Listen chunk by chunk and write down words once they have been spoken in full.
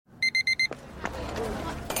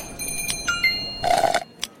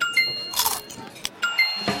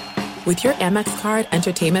With your Amex card,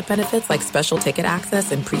 entertainment benefits like special ticket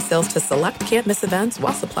access and pre-sales to select can't-miss events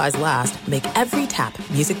while supplies last make every tap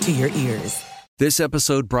music to your ears. This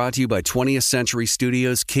episode brought to you by 20th Century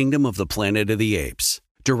Studios' Kingdom of the Planet of the Apes.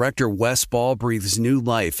 Director Wes Ball breathes new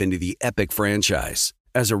life into the epic franchise.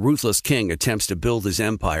 As a ruthless king attempts to build his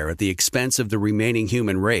empire at the expense of the remaining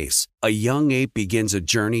human race, a young ape begins a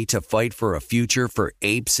journey to fight for a future for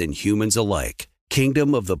apes and humans alike.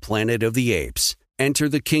 Kingdom of the Planet of the Apes. Enter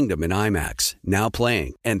the kingdom in IMAX, now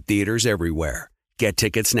playing, and theaters everywhere. Get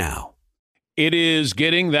tickets now. It is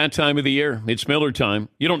getting that time of the year. It's Miller time.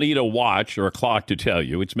 You don't need a watch or a clock to tell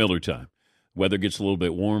you. It's Miller time. Weather gets a little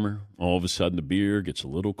bit warmer. All of a sudden, the beer gets a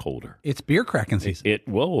little colder. It's beer cracking season.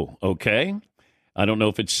 Whoa, okay. I don't know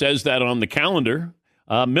if it says that on the calendar.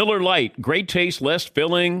 Miller Lite, great taste, less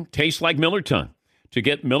filling, tastes like Miller time. To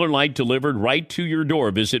get Miller Lite delivered right to your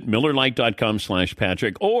door, visit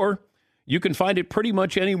MillerLite.com/Patrick, or you can find it pretty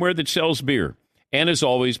much anywhere that sells beer. And as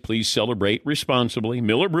always, please celebrate responsibly.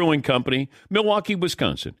 Miller Brewing Company, Milwaukee,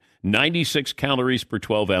 Wisconsin. 96 calories per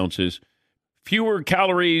 12 ounces. Fewer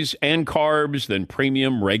calories and carbs than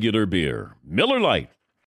premium regular beer. Miller Lite.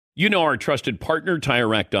 You know our trusted partner,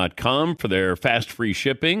 TireRack.com, for their fast, free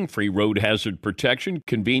shipping, free road hazard protection,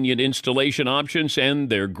 convenient installation options, and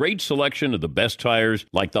their great selection of the best tires,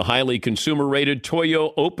 like the highly consumer-rated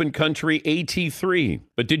Toyo Open Country AT3.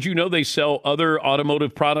 But did you know they sell other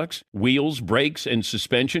automotive products? Wheels, brakes, and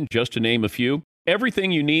suspension, just to name a few.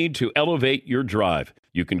 Everything you need to elevate your drive.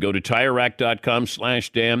 You can go to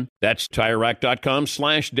TireRack.com/Dan. That's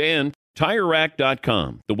TireRack.com/Dan.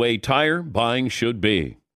 TireRack.com, the way tire buying should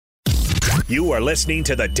be. You are listening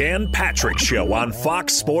to the Dan Patrick Show on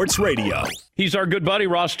Fox Sports Radio. He's our good buddy,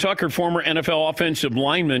 Ross Tucker, former NFL offensive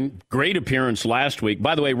lineman. Great appearance last week.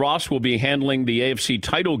 By the way, Ross will be handling the AFC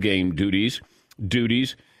title game duties.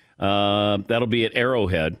 That'll be at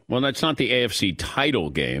Arrowhead. Well, that's not the AFC title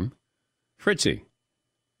game. Fritzy,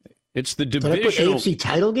 it's the divisional. AFC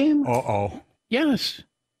title game? Uh-oh. Yes.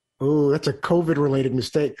 Oh, that's a COVID-related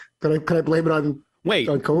mistake. Can I blame it on... Wait,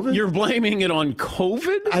 on COVID? You're blaming it on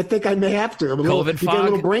COVID? I think I may have to. You get a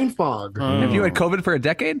little brain fog. Have you had COVID for a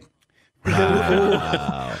decade?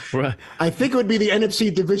 Wow. I think it would be the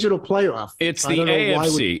NFC divisional playoff. It's the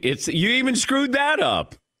AFC. You even screwed that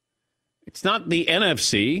up. It's not the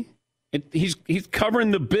NFC. He's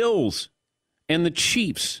covering the Bills and the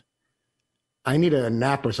Chiefs. I need a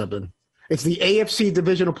nap or something. It's the AFC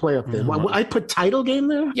divisional playoff thing. I put title game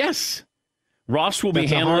there? Yes. Ross will be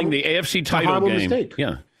handling the AFC title game. Mistake.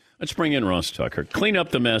 Yeah. Let's bring in Ross Tucker. Clean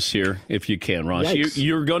up the mess here if you can, Ross.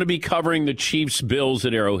 You're going to be covering the Chiefs Bills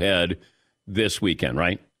at Arrowhead this weekend,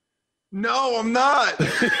 right? No, I'm not.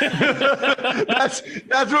 That's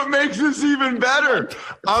what makes this even better.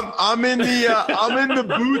 I'm in the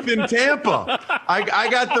booth in Tampa. I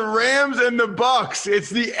got the Rams and the Bucks. It's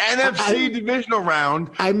the NFC divisional round.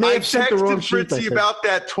 I may have sent the wrong sheet. Fritzy about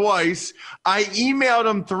that twice. I emailed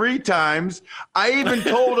him 3 times. I even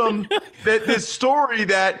told him that this story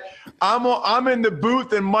that I'm in the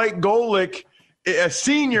booth and Mike Golick,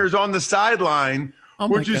 seniors on the sideline,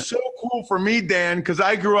 which is so cool for me, Dan, because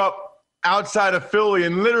I grew up outside of Philly,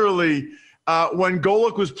 and literally when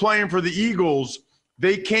Golick was playing for the Eagles,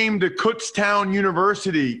 they came to Kutztown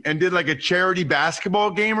University and did like a charity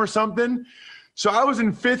basketball game or something. So I was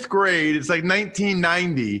in 5th grade. It's like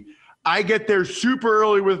 1990. I get there super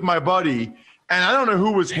early with my buddy, and I don't know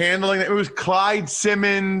who was handling it. It was Clyde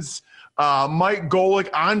Simmons, Mike Golick,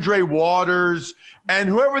 Andre Waters, and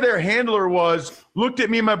whoever their handler was looked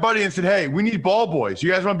at me and my buddy and said, "Hey, we need ball boys.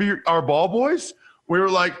 You guys want to be our ball boys?" We were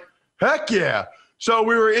like, heck yeah. So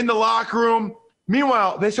we were in the locker room.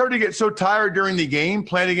 Meanwhile, they started to get so tired during the game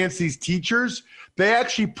playing against these teachers, they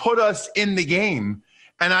actually put us in the game.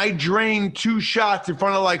 And I drained 2 shots in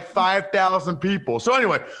front of like 5,000 people. So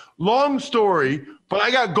anyway, long story, but I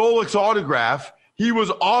got Golick's autograph. He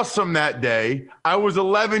was awesome that day. I was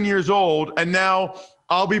 11 years old, and now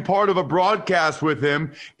I'll be part of a broadcast with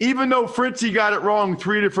him. Even though Fritzy got it wrong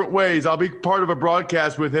 3 different ways, I'll be part of a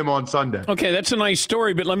broadcast with him on Sunday. Okay, that's a nice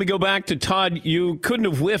story, but let me go back to Todd. You couldn't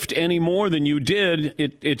have whiffed any more than you did.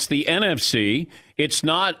 It's the NFC. It's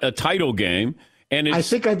not a title game. And I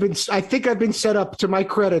think I've been set up. To my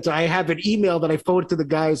credit, I have an email that I forwarded to the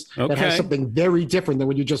guys that has something very different than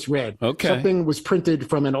what you just read. Okay, something was printed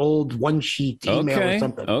from an old one-sheet email or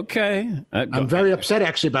something. Okay, I'm very upset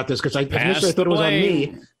actually about this because initially I thought it was on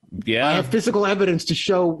me. Yeah, I have physical evidence to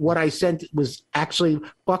show what I sent was actually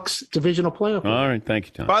Bucks divisional playoff. All right, thank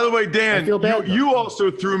you, Tom. By the way, Dan, you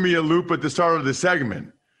also threw me a loop at the start of the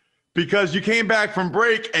segment because you came back from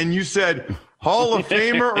break and you said, Hall of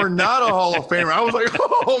Famer or not a Hall of Famer? I was like,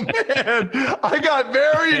 oh, man, I got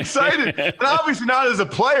very excited. And obviously not as a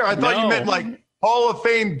player. I thought you meant like Hall of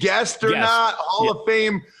Fame guest or not, Hall of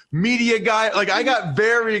Fame media guy. Like, I got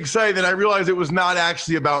very excited, and I realized it was not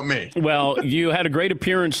actually about me. Well, you had a great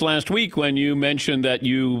appearance last week when you mentioned that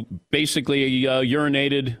you basically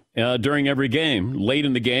urinated during every game, late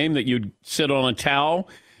in the game, that you'd sit on a towel.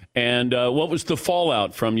 And what was the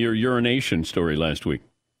fallout from your urination story last week?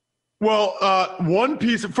 Well,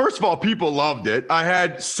 first of all, people loved it. I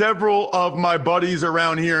had several of my buddies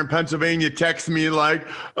around here in Pennsylvania text me like,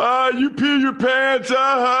 you pee your pants,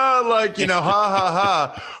 like, ha, ha,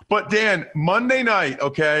 ha. But Dan, Monday night,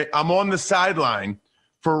 okay, I'm on the sideline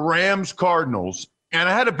for Rams Cardinals, and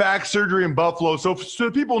I had a back surgery in Buffalo. So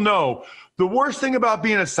people know, the worst thing about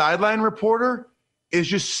being a sideline reporter is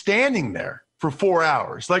just standing there for 4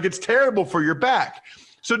 hours. Like, it's terrible for your back.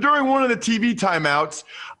 So during one of the TV timeouts,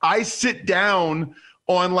 I sit down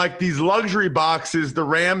on like these luxury boxes the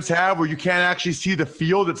Rams have where you can't actually see the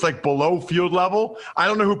field. It's like below field level. I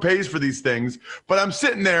don't know who pays for these things, but I'm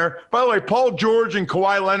sitting there. By the way, Paul George and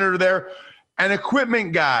Kawhi Leonard are there. An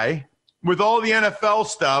equipment guy with all the NFL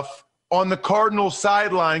stuff on the Cardinals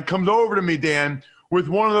sideline comes over to me, Dan, with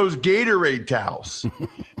one of those Gatorade towels.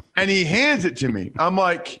 And he hands it to me. I'm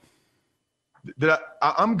like,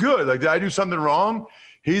 I'm good. Like, did I do something wrong?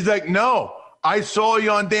 He's like, no, I saw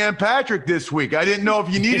you on Dan Patrick this week. I didn't know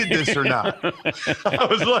if you needed this or not. I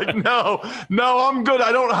was like, no, I'm good.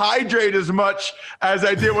 I don't hydrate as much as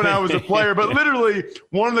I did when I was a player. But literally,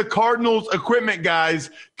 one of the Cardinals equipment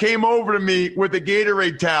guys came over to me with a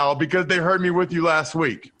Gatorade towel because they heard me with you last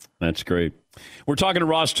week. That's great. We're talking to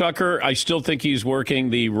Ross Tucker. I still think he's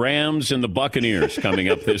working the Rams and the Buccaneers coming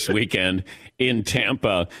up this weekend in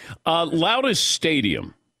Tampa. Loudest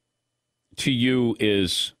stadium to you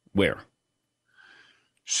is where?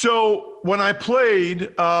 So when I played,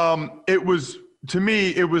 it was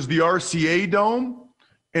the RCA Dome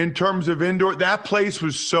in terms of indoor. That place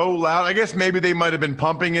was so loud. I guess maybe they might have been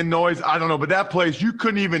pumping in noise. I don't know. But that place, you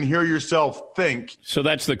couldn't even hear yourself think. So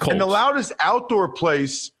that's the Colts. And the loudest outdoor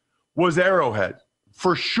place was Arrowhead,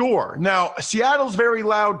 for sure. Now, Seattle's very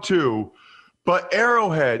loud too, but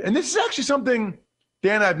Arrowhead, and this is actually something,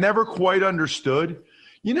 Dan, I've never quite understood.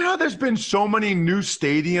 You know how there's been so many new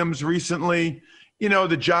stadiums recently? You know,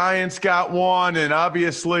 the Giants got one, and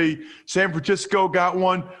obviously San Francisco got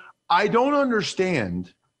one. I don't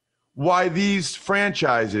understand why these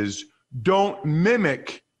franchises don't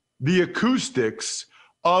mimic the acoustics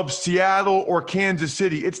of Seattle or Kansas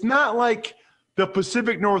City. It's not like the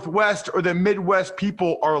Pacific Northwest or the Midwest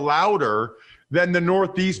people are louder than the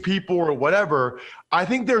Northeast people or whatever. I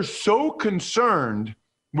think they're so concerned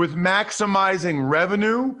with maximizing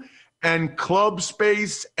revenue and club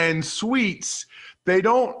space and suites, they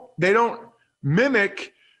don't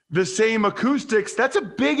mimic the same acoustics. That's a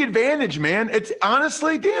big advantage, man. It's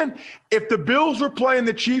honestly, Dan, if the Bills were playing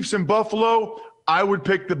the Chiefs in Buffalo, I would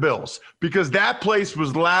pick the Bills because that place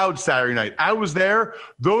was loud Saturday night. I was there.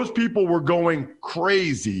 Those people were going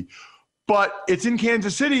crazy. But it's in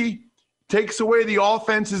Kansas City, takes away the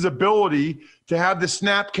offense's ability to have the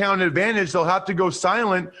snap count advantage. They'll have to go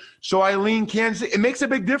silent. So I lean Kansas. It makes a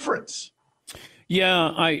big difference.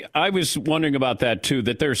 Yeah, I was wondering about that, too,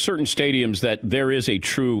 that there are certain stadiums that there is a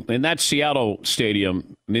true – and that Seattle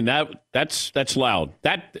stadium, I mean, that's loud.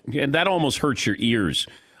 That almost hurts your ears.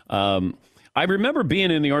 I remember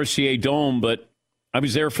being in the RCA Dome, but I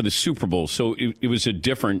was there for the Super Bowl, so it was a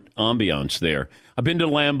different ambiance there. I've been to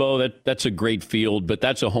Lambeau. That's a great field, but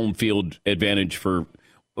that's a home field advantage for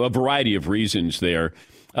a variety of reasons there.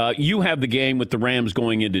 You have the game with the Rams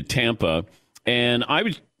going into Tampa, and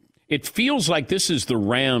it feels like this is the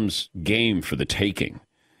Rams' game for the taking.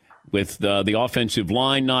 With the offensive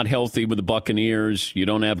line not healthy with the Buccaneers, you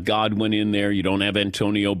don't have Godwin in there, you don't have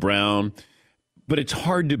Antonio Brown, but it's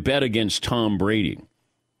hard to bet against Tom Brady.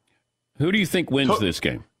 Who do you think wins this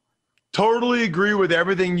game? Totally agree with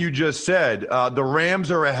everything you just said. The Rams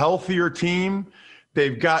are a healthier team.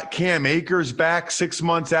 They've got Cam Akers back 6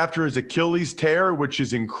 months after his Achilles tear, which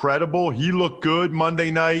is incredible. He looked good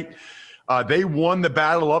Monday night. They won the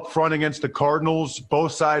battle up front against the Cardinals,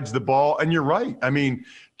 both sides of the ball. And you're right. I mean,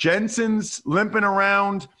 Jensen's limping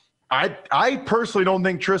around. I personally don't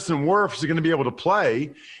think Tristan Wirfs is going to be able to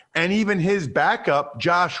play. And even his backup,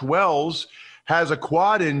 Josh Wells, has a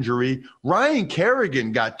quad injury. Ryan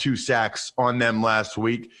Kerrigan got 2 sacks on them last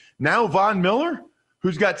week. Now Von Miller,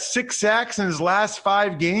 who's got 6 sacks in his last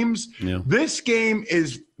 5 games. Yeah. This game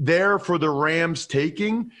is there for the Rams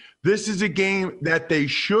taking. This is a game that they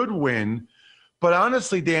should win. But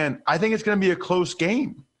honestly, Dan, I think it's going to be a close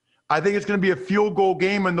game. I think it's going to be a field goal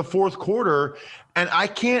game in the fourth quarter, and I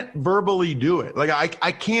can't verbally do it. Like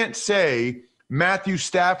I can't say Matthew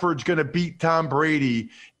Stafford's going to beat Tom Brady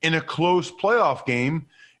in a close playoff game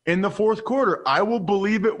in the fourth quarter. I will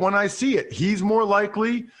believe it when I see it. He's more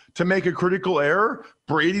likely to make a critical error.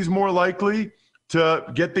 Brady's more likely to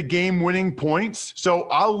get the game-winning points. So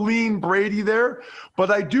I'll lean Brady there,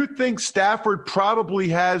 but I do think Stafford probably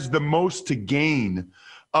has the most to gain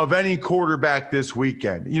of any quarterback this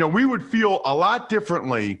weekend. You know, we would feel a lot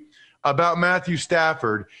differently about Matthew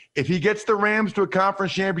Stafford if he gets the Rams to a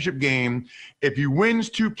conference championship game, if he wins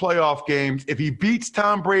 2 playoff games, if he beats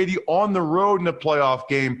Tom Brady on the road in a playoff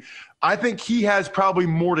game. I think he has probably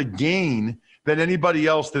more to gain than anybody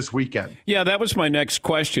else this weekend. Yeah, that was my next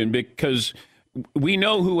question, because we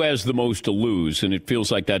know who has the most to lose, and it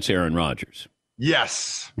feels like that's Aaron Rodgers.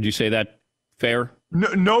 Yes. Would you say that fair?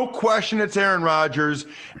 No question it's Aaron Rodgers,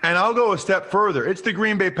 and I'll go a step further. It's the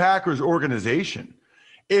Green Bay Packers organization.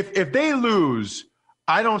 If they lose,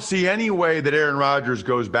 I don't see any way that Aaron Rodgers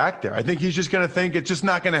goes back there. I think he's just going to think it's just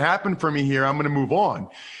not going to happen for me here. I'm going to move on.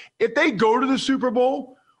 If they go to the Super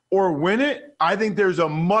Bowl or win it, I think there's a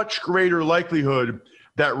much greater likelihood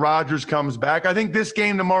that Rodgers comes back. I think this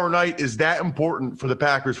game tomorrow night is that important for the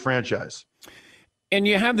Packers franchise. And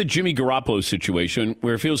you have the Jimmy Garoppolo situation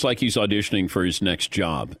where it feels like he's auditioning for his next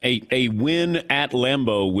job. A win at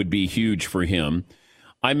Lambeau would be huge for him.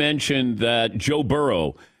 I mentioned that Joe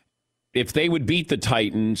Burrow, if they would beat the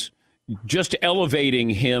Titans, just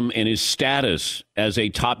elevating him and his status as a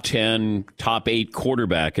top 10, top 8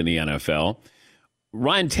 quarterback in the NFL.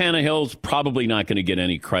 Ryan Tannehill's probably not going to get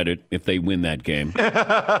any credit if they win that game.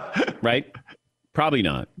 Right? Probably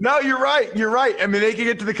not. No, you're right. You're right. I mean, they can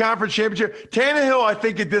get to the conference championship. Tannehill, I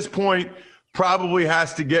think at this point, probably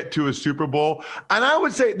has to get to a Super Bowl. And I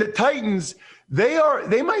would say the Titans,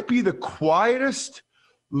 they might be the quietest,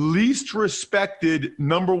 least respected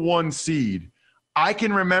number 1 seed I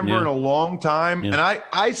can remember in a long time. Yeah. And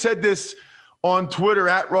I said this on Twitter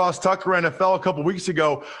at Ross Tucker NFL a couple weeks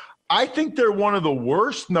ago. I think they're one of the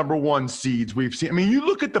worst number 1 seeds we've seen. I mean, you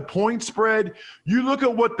look at the point spread, you look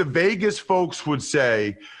at what the Vegas folks would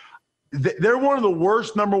say. They're one of the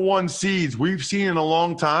worst number 1 seeds we've seen in a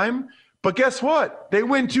long time. But guess what? They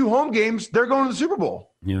win 2 home games. They're going to the Super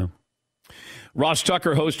Bowl. Yeah. Ross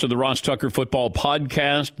Tucker, host of the Ross Tucker Football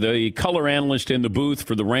Podcast, the color analyst in the booth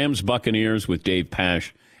for the Rams Buccaneers with Dave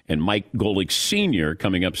Pasch and Mike Golick Sr.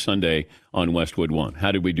 coming up Sunday on Westwood One.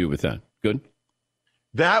 How did we do with that? Good?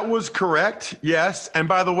 That was correct, yes. And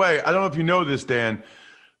by the way, I don't know if you know this, Dan,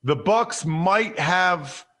 the Bucs might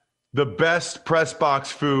have the best press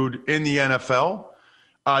box food in the NFL.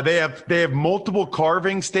 They have multiple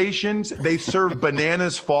carving stations. They serve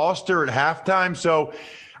Bananas Foster at halftime. So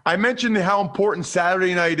I mentioned how important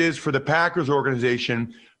Saturday night is for the Packers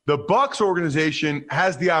organization. The Bucs organization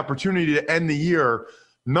has the opportunity to end the year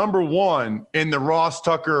number 1 in the Ross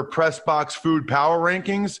Tucker press box food power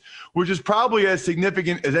rankings, which is probably as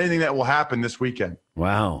significant as anything that will happen this weekend.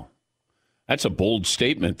 Wow. That's a bold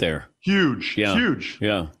statement there. Huge. Yeah. Huge.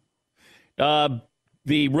 Yeah.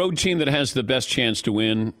 The road team that has the best chance to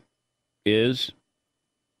win is?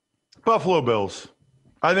 Buffalo Bills.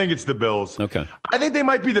 I think it's the Bills. Okay. I think they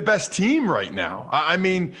might be the best team right now. I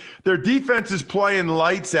mean, their defense is playing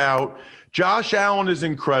lights out. Josh Allen is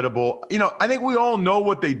incredible. You know, I think we all know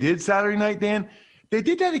what they did Saturday night, Dan. They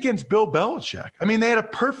did that against Bill Belichick. I mean, they had a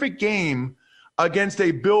perfect game against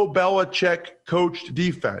a Bill Belichick coached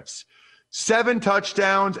defense. 7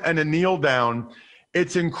 touchdowns and a kneel down.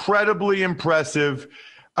 It's incredibly impressive.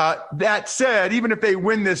 That said, even if they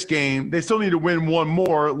win this game, they still need to win one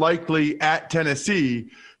more, likely at Tennessee,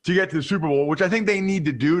 to get to the Super Bowl, which I think they need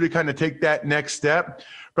to do to kind of take that next step.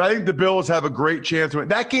 But I think the Bills have a great chance to win.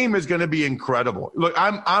 That game is going to be incredible. Look,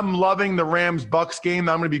 I'm loving the Rams-Bucks game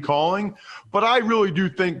that I'm going to be calling, but I really do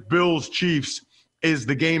think Bills-Chiefs is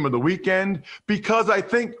the game of the weekend because I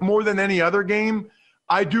think more than any other game,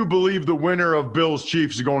 I do believe the winner of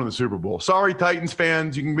Bills-Chiefs is going to the Super Bowl. Sorry, Titans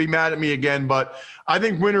fans, you can be mad at me again, but I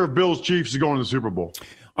think winner of Bills-Chiefs is going to the Super Bowl.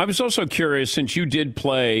 I was also curious, since you did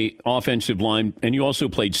play offensive line and you also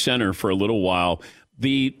played center for a little while,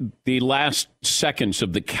 the last seconds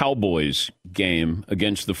of the Cowboys game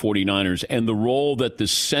against the 49ers and the role that the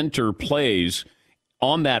center plays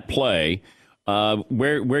on that play,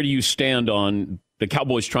 where do you stand on the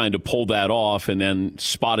Cowboys trying to pull that off and then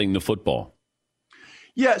spotting the football?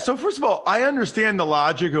 Yeah, so first of all, I understand the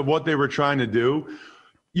logic of what they were trying to do.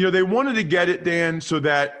 You know, they wanted to get it, Dan, so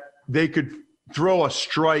that they could throw a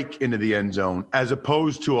strike into the end zone as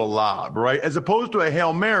opposed to a lob, right? As opposed to a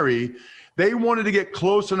Hail Mary, they wanted to get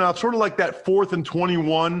close enough, sort of like that 4th and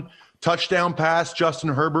 21, touchdown pass Justin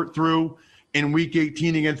Herbert threw in Week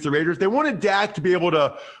 18 against the Raiders. They wanted Dak to be able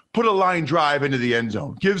to put a line drive into the end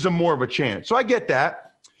zone, gives them more of a chance. So I get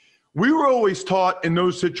that. We were always taught in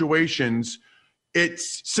those situations,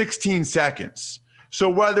 it's 16 seconds. So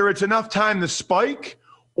whether it's enough time to spike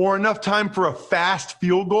or enough time for a fast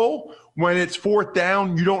field goal, when it's fourth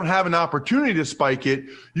down, you don't have an opportunity to spike it.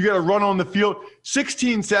 You got to run on the field.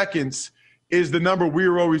 16 seconds is the number we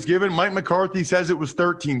were always given. Mike McCarthy says it was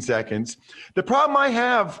 13 seconds. The problem I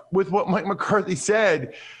have with what Mike McCarthy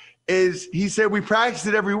said is he said we practice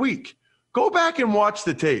it every week. Go back and watch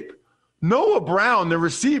the tape. Noah Brown, the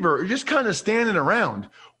receiver, is just kind of standing around.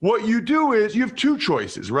 What you do is you have two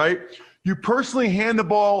choices, right? You personally hand the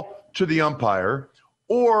ball to the umpire,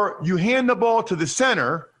 or you hand the ball to the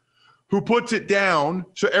center who puts it down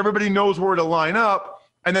so everybody knows where to line up,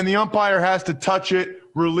 and then the umpire has to touch it,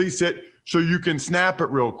 release it, so you can snap it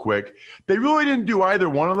real quick. They really didn't do either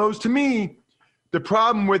one of those. To me, the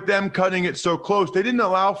problem with them cutting it so close, they didn't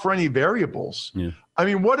allow for any variables. Yeah. I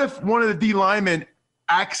mean, what if one of the D linemen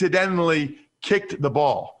accidentally kicked the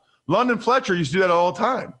ball? London Fletcher used to do that all the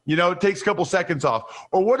time. You know, it takes a couple seconds off.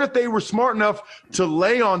 Or what if they were smart enough to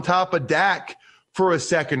lay on top of Dak for a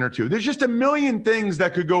second or two? There's just a million things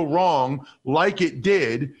that could go wrong, like it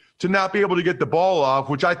did, to not be able to get the ball off,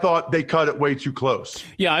 which I thought they cut it way too close.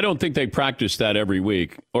 Yeah, I don't think they practice that every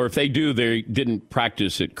week. Or if they do, they didn't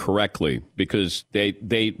practice it correctly because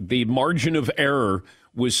the margin of error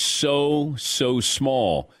was so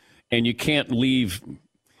small. And you can't leave,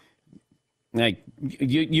 like,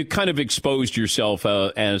 you kind of exposed yourself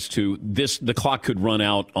as to this, the clock could run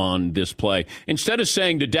out on this play. Instead of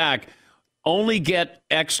saying to Dak, only get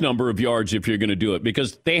X number of yards if you're going to do it,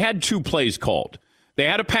 because they had two plays called. They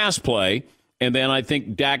had a pass play, and then I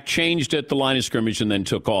think Dak changed at the line of scrimmage and then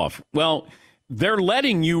took off. Well, they're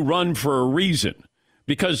letting you run for a reason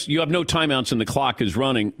because you have no timeouts and the clock is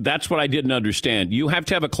running. That's what I didn't understand. You have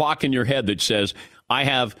to have a clock in your head that says, I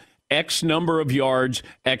have X number of yards,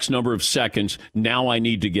 X number of seconds. Now I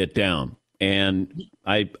need to get down. And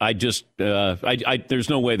I just there's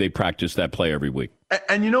no way they practice that play every week.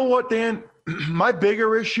 And you know what, Dan? My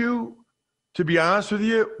bigger issue, to be honest with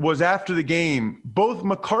you, was after the game, both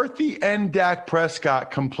McCarthy and Dak Prescott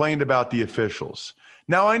complained about the officials.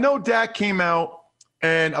 Now, I know Dak came out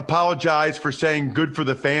and apologized for saying good for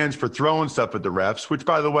the fans for throwing stuff at the refs, which,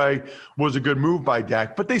 by the way, was a good move by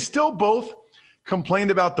Dak. But they still both complained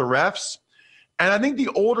about the refs. And I think the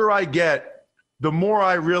older I get, the more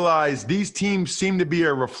I realize these teams seem to be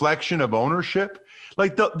a reflection of ownership.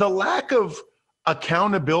 Like the lack of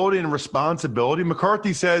accountability and responsibility.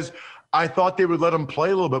 McCarthy says, I thought they would let him play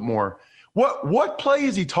a little bit more. What play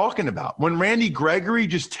is he talking about? When Randy Gregory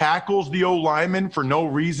just tackles the O-lineman for no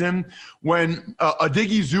reason, when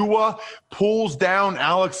Odighizuwa pulls down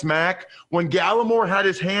Alex Mack, when Gallimore had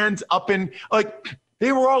his hands up in, like,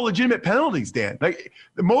 they were all legitimate penalties, Dan. Like,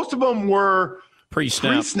 most of them were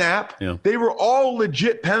pre-snap. Yeah. They were all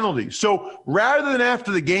legit penalties. So rather than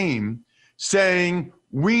after the game saying,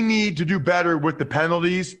 we need to do better with the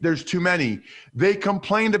penalties, there's too many, they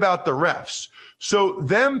complained about the refs. So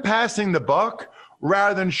them passing the buck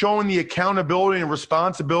rather than showing the accountability and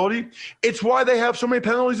responsibility, it's why they have so many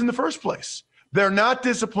penalties in the first place. They're not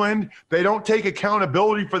disciplined. They don't take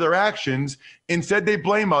accountability for their actions. Instead, they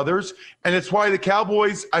blame others. And it's why the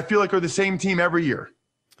Cowboys, I feel like, are the same team every year.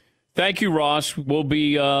 Thank you, Ross. We'll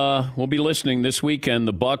be listening this weekend.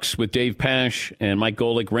 The Bucks with Dave Pasch and Mike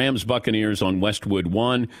Golick, Rams Buccaneers on Westwood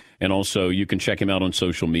 1. And also, you can check him out on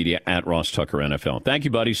social media at Ross Tucker NFL. Thank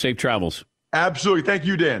you, buddy. Safe travels. Absolutely. Thank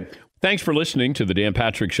you, Dan. Thanks for listening to the Dan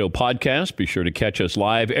Patrick Show podcast. Be sure to catch us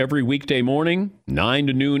live every weekday morning, 9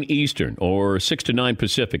 to noon Eastern or 6 to 9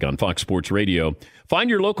 Pacific on Fox Sports Radio. Find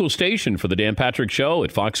your local station for the Dan Patrick Show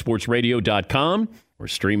at foxsportsradio.com or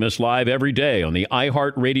stream us live every day on the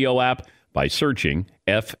iHeartRadio app by searching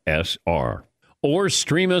FSR. Or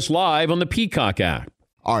stream us live on the Peacock app.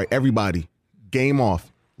 All right, everybody, game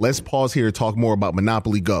off. Let's pause here to talk more about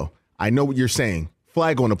Monopoly Go. I know what you're saying.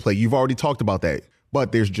 Flag on the play. You've already talked about that.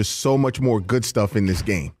 But there's just so much more good stuff in this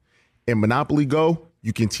game. In Monopoly Go,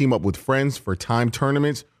 you can team up with friends for timed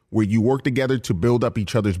tournaments where you work together to build up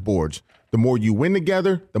each other's boards. The more you win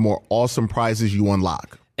together, the more awesome prizes you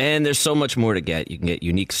unlock. And there's so much more to get. You can get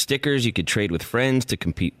unique stickers. You could trade with friends to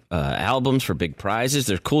compete albums for big prizes.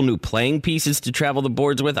 There's cool new playing pieces to travel the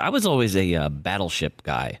boards with. I was always a battleship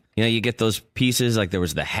guy. You know, you get those pieces, like there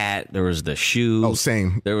was the hat, there was the shoe. Oh,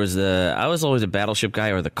 same. I was always a Battleship guy,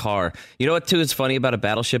 or the car. You know what, too, is funny about a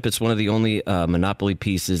Battleship? It's one of the only Monopoly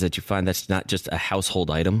pieces that you find that's not just a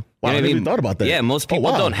household item. Wow, You know I what never even thought about that. Yeah, most people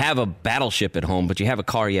wow. don't have a Battleship at home, but you have a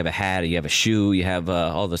car, you have a hat, you have a shoe, you have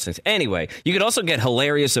all those things. Anyway, you can also get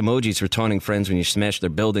hilarious emojis for taunting friends when you smash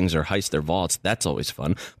their buildings or heist their vaults. That's always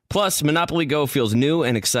fun. Plus, Monopoly Go feels new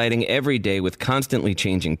and exciting every day with constantly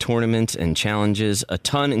changing tournaments and challenges. A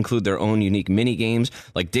ton include their own unique mini games,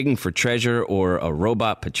 like digging for treasure or a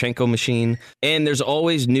robot Pachinko machine. And there's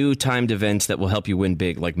always new timed events that will help you win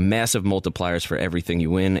big, like massive multipliers for everything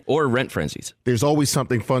you win, or rent frenzies. There's always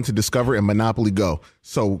something fun to discover in Monopoly Go.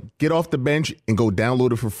 So get off the bench and go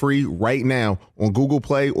download it for free right now on Google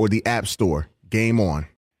Play or the App Store. Game on.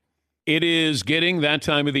 It is getting that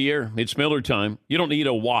time of the year. It's Miller time. You don't need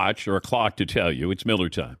a watch or a clock to tell you. It's Miller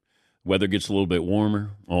time. Weather gets a little bit warmer.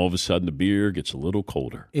 All of a sudden, the beer gets a little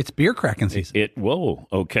colder. It's beer cracking season. Whoa,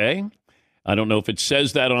 okay. I don't know if it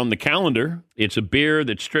says that on the calendar. It's a beer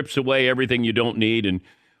that strips away everything you don't need and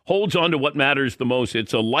holds on to what matters the most.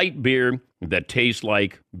 It's a light beer that tastes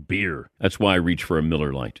like beer. That's why I reach for a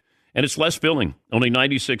Miller Lite. And it's less filling, only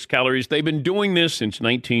 96 calories. They've been doing this since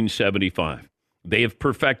 1975. They have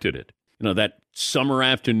perfected it. You know, that summer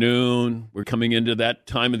afternoon, we're coming into that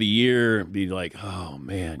time of the year, be like, oh,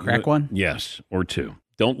 man. Crack one? Yes, or two.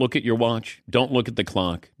 Don't look at your watch. Don't look at the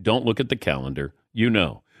clock. Don't look at the calendar. You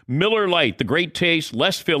know. Miller Lite, the great taste,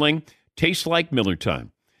 less filling, tastes like Miller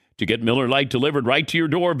time. To get Miller Lite delivered right to your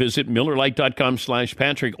door, visit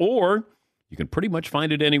MillerLite.com/Patrick, or you can pretty much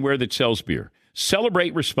find it anywhere that sells beer.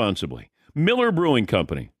 Celebrate responsibly. Miller Brewing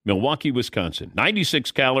Company, Milwaukee, Wisconsin.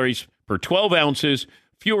 96 calories per 12 ounces,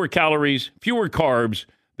 fewer calories, fewer carbs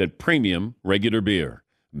than premium regular beer.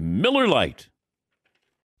 Miller Lite.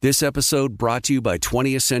 This episode brought to you by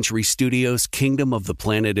 20th Century Studios' Kingdom of the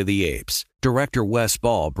Planet of the Apes. Director Wes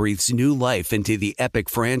Ball breathes new life into the epic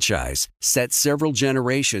franchise, set several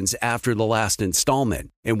generations after the last installment,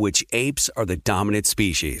 in which apes are the dominant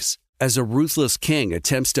species. As a ruthless king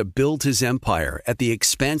attempts to build his empire at the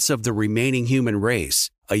expense of the remaining human race,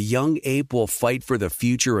 a young ape will fight for the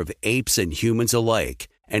future of apes and humans alike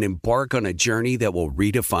and embark on a journey that will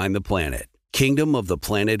redefine the planet. Kingdom of the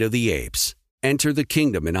Planet of the Apes. Enter the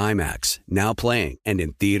kingdom in IMAX, now playing and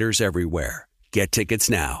in theaters everywhere. Get tickets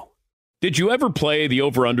now. Did you ever play the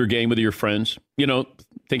over-under game with your friends? You know,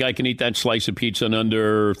 think I can eat that slice of pizza in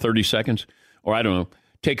under 30 seconds? Or I don't know,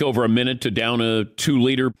 take over a minute to down a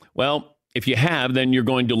 2-liter? Well, if you have, then you're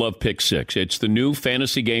going to love Pick 6. It's the new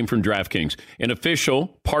fantasy game from DraftKings, an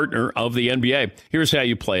official partner of the NBA. Here's how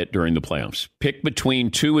you play it during the playoffs. Pick between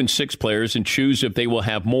 2 and 6 players and choose if they will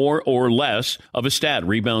have more or less of a stat,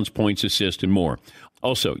 rebounds, points, assists, and more.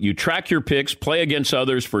 Also, you track your picks, play against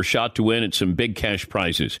others for a shot to win and some big cash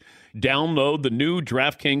prizes. Download the new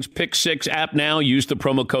DraftKings Pick 6 app now. Use the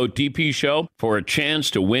promo code DPShow for a chance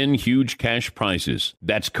to win huge cash prizes.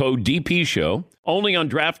 That's code DPShow. Only on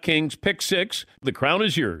DraftKings Pick 6. The crown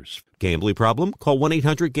is yours. Gambling problem? Call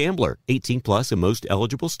 1-800-GAMBLER. 18 plus in most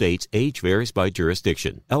eligible states. Age varies by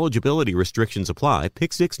jurisdiction. Eligibility restrictions apply.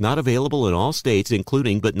 Pick 6 not available in all states,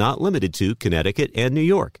 including but not limited to Connecticut and New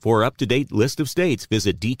York. For up-to-date list of states,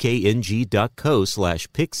 visit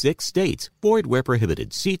dkng.co/pick6states. Void where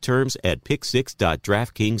prohibited. See terms at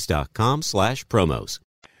pick6.draftkings.com/promos.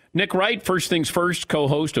 Nick Wright, first things first,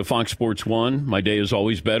 co-host of Fox Sports 1. My day is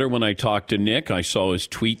always better when I talk to Nick. I saw his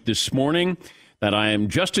tweet this morning that I am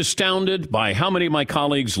just astounded by how many of my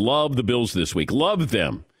colleagues love the Bills this week. Love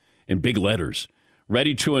them in big letters.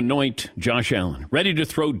 Ready to anoint Josh Allen. Ready to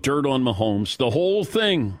throw dirt on Mahomes. The whole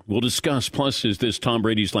thing we'll discuss. Plus, is this Tom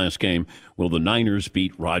Brady's last game? Will the Niners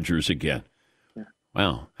beat Rodgers again?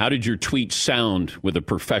 Wow. How did your tweet sound with a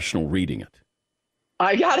professional reading it?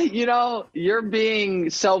 I got it. You know, you're being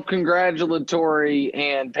self-congratulatory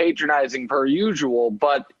and patronizing per usual,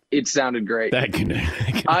 but it sounded great. I mean,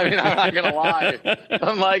 I'm not going to lie.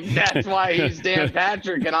 I'm like, that's why he's Dan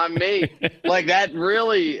Patrick and I'm me. Like that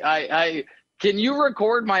really, can you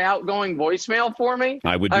record my outgoing voicemail for me?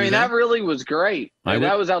 I would. That really was great.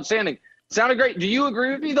 That was outstanding. Sounded great. Do you agree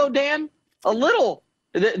with me though, Dan? A little.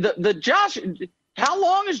 The Josh. How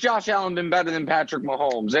long has Josh Allen been better than Patrick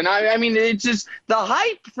Mahomes? And I mean, it's just the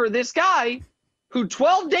hype for this guy who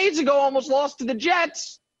 12 days ago almost lost to the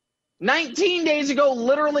Jets. 19 days ago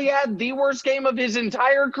literally had the worst game of his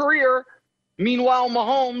entire career. Meanwhile,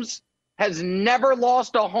 Mahomes has never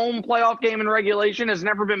lost a home playoff game in regulation, has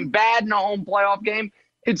never been bad in a home playoff game.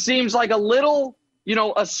 It seems like a little,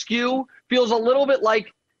 askew, feels a little bit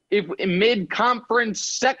like if mid-conference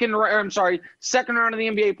second round of the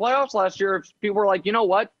NBA playoffs last year, if people were like, you know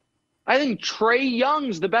what? I think Trae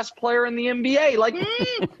Young's the best player in the NBA. Like,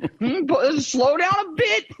 slow down a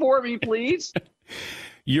bit for me, please.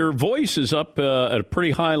 Your voice is up at a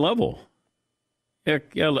pretty high level. Yeah,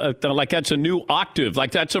 like that's a new octave.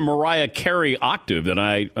 Like that's a Mariah Carey octave that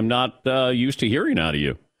I'm not used to hearing out of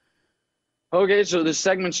you. Okay, so this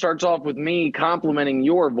segment starts off with me complimenting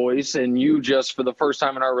your voice and you just, for the first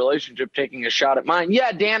time in our relationship, taking a shot at mine.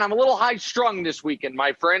 Yeah, Dan, I'm a little high-strung this weekend,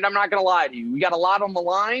 my friend. I'm not going to lie to you. We got a lot on the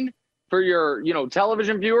line for your,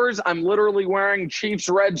 television viewers. I'm literally wearing Chiefs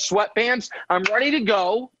red sweatpants. I'm ready to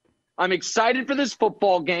go. I'm excited for this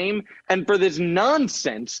football game and for this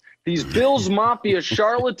nonsense, these Bills Mafia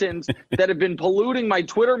charlatans that have been polluting my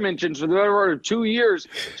Twitter mentions for the better part of 2 years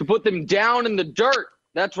to put them down in the dirt.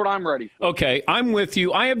 That's what I'm ready for. Okay, I'm with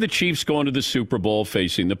you. I have the Chiefs going to the Super Bowl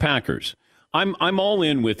facing the Packers. I'm all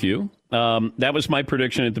in with you. That was my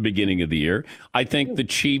prediction at the beginning of the year. I think the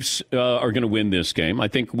Chiefs are going to win this game. I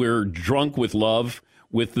think we're drunk with love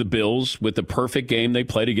with the Bills, with the perfect game they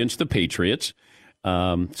played against the Patriots.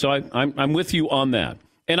 So I'm with you on that.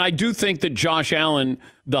 And I do think that Josh Allen,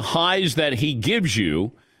 the highs that he gives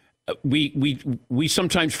you, we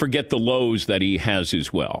sometimes forget the lows that he has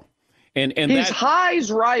as well. And his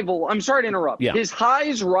highs rival, I'm sorry to interrupt. Yeah. His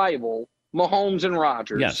highs rival Mahomes and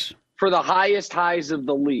Rodgers. Yes. For the highest highs of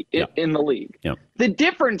the league in the league. Yeah. The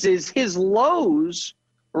difference is his lows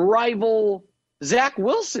rival Zach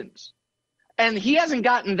Wilson's. And he hasn't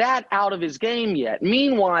gotten that out of his game yet.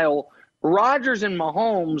 Meanwhile, Rodgers and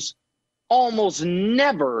Mahomes almost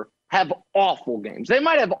never have awful games. They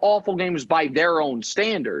might have awful games by their own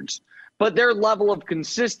standards, but their level of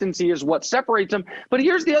consistency is what separates them. But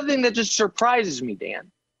here's the other thing that just surprises me,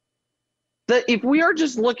 Dan. That if we are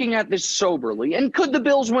just looking at this soberly, and could the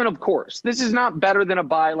Bills win? Of course. This is not better than a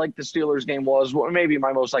bye like the Steelers game was. Maybe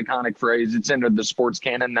my most iconic phrase. It's entered the sports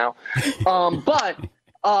canon now.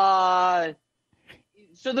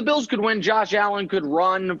 So the Bills could win. Josh Allen could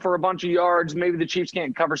run for a bunch of yards. Maybe the Chiefs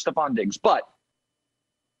can't cover Stephon Diggs. But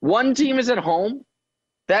one team is at home.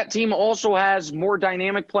 That team also has more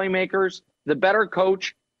dynamic playmakers, the better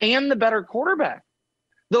coach, and the better quarterback.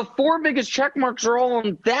 The four biggest check marks are all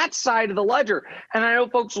on that side of the ledger. And I know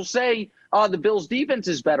folks will say, the Bills' defense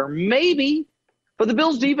is better. Maybe. But the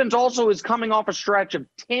Bills' defense also is coming off a stretch of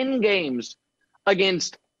 10 games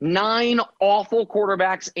against 9 awful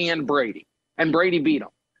quarterbacks and Brady. And Brady beat them.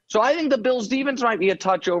 So I think the Bills' defense might be a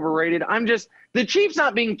touch overrated. The Chiefs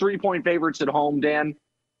not being 3-point favorites at home, Dan,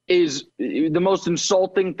 is the most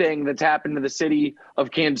insulting thing that's happened to the city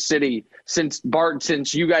of Kansas City since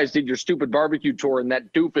you guys did your stupid barbecue tour and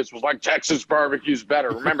that doofus was like, Texas barbecue's better.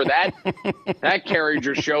 Remember that? That carried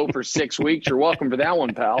your show for 6 weeks. You're welcome for that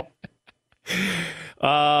one, pal.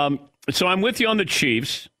 So I'm with you on the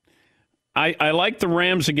Chiefs. I like the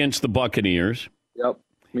Rams against the Buccaneers. Yep,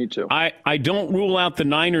 me too. I don't rule out the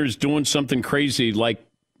Niners doing something crazy like,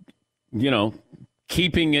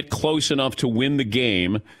 keeping it close enough to win the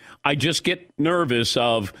game. I just get nervous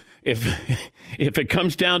of if it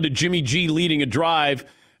comes down to Jimmy G leading a drive,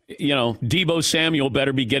 Deebo Samuel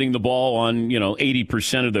better be getting the ball on,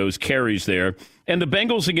 80% of those carries there. And the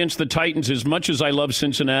Bengals against the Titans, as much as I love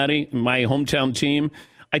Cincinnati, my hometown team,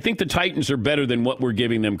 I think the Titans are better than what we're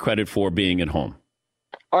giving them credit for being at home.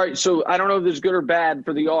 All right, so I don't know if this is good or bad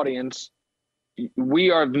for the audience.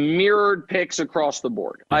 We are mirrored picks across the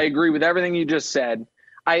board. I agree with everything you just said.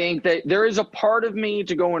 I think that there is a part of me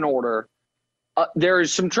to go in order. There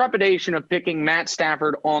is some trepidation of picking Matt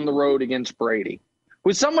Stafford on the road against Brady.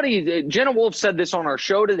 With somebody, Jenna Wolf said this on our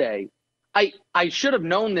show today. I should have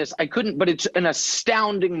known this. I couldn't, but it's an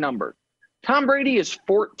astounding number. Tom Brady is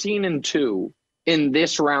 14-2 in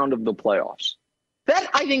this round of the playoffs. That,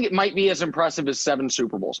 I think it might be as impressive as 7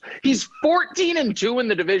 Super Bowls. He's 14-2 in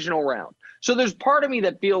the divisional round. So there's part of me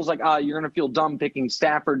that feels like, you're going to feel dumb picking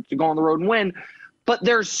Stafford to go on the road and win. But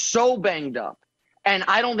they're so banged up. And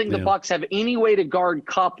I don't think the Bucs have any way to guard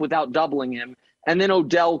Kupp without doubling him. And then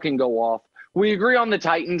Odell can go off. We agree on the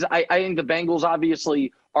Titans. I think the Bengals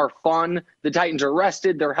obviously are fun. The Titans are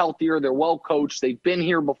rested. They're healthier. They're well coached. They've been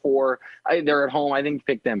here before. They're at home. I think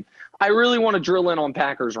pick them. I really want to drill in on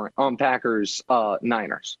Packers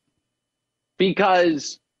Niners.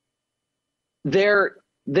 Because the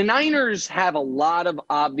Niners have a lot of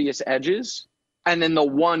obvious edges. And then the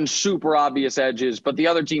one super obvious edge is, but the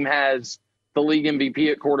other team has the league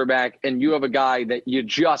MVP at quarterback, and you have a guy that you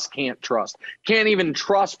just can't trust. Can't even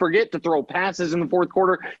trust, forget to throw passes in the fourth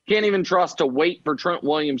quarter. Can't even trust to wait for Trent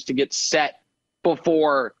Williams to get set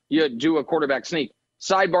before you do a quarterback sneak.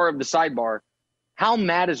 Sidebar of the sidebar. How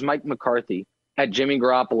mad is Mike McCarthy at Jimmy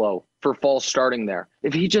Garoppolo for false starting there.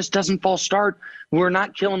 If he just doesn't false start, we're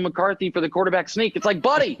not killing McCarthy for the quarterback sneak. It's like,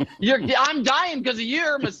 buddy, I'm dying because of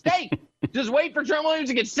your mistake. Just wait for Trent Williams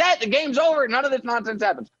to get set. The game's over. None of this nonsense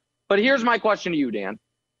happens. But here's my question to you, Dan.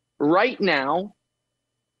 Right now,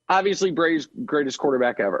 obviously Brady's greatest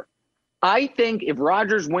quarterback ever. I think if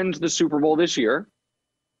Rodgers wins the Super Bowl this year,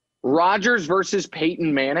 Rodgers versus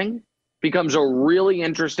Peyton Manning becomes a really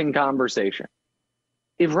interesting conversation.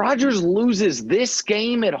 If Rodgers loses this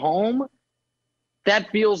game at home,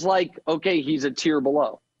 that feels like, okay, he's a tier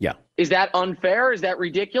below. Yeah. Is that unfair? Is that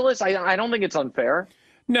ridiculous? I don't think it's unfair.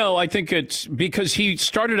 No, I think it's because he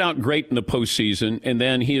started out great in the postseason, and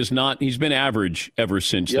then he's been average ever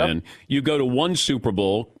since then. You go to one Super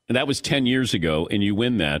Bowl, and that was 10 years ago, and you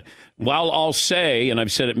win that. While I'll say, and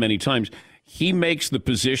I've said it many times, he makes the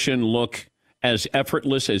position look as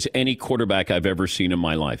effortless as any quarterback I've ever seen in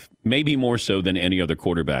my life, maybe more so than any other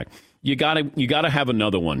quarterback. You gotta have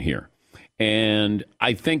another one here. And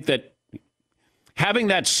I think that having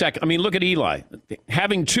that second, I mean, look at Eli.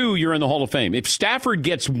 Having two, you're in the Hall of Fame. If Stafford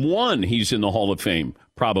gets one, he's in the Hall of Fame,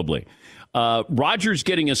 probably. Rodgers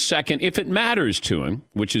getting a second, if it matters to him,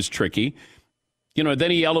 which is tricky,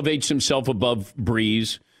 then he elevates himself above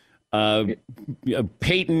Breeze.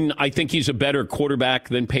 Peyton, I think he's a better quarterback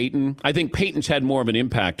than Peyton. I think Peyton's had more of an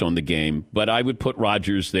impact on the game, but I would put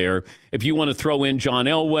Rodgers there. If you want to throw in John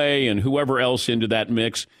Elway and whoever else into that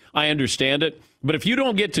mix, I understand it. But if you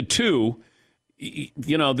don't get to two,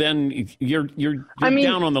 then you're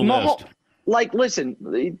down on the list. Like, listen,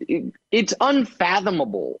 it's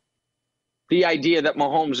unfathomable, the idea that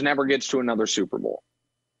Mahomes never gets to another Super Bowl.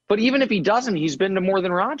 But even if he doesn't, he's been to more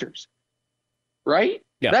than Rodgers, right?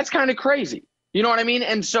 Yeah. That's kind of crazy. You know what I mean?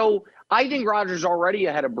 And so I think Rodgers already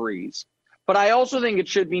ahead of Breeze. But I also think it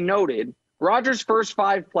should be noted, Rodgers' first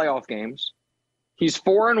 5 playoff games, he's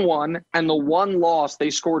 4-1, and the one loss,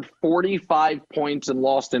 they scored 45 points and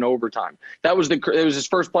lost in overtime. It was his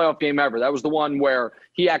first playoff game ever. That was the one where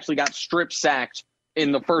he actually got strip sacked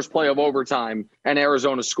in the first play of overtime, and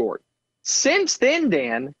Arizona scored. Since then,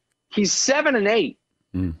 Dan, he's 7-8.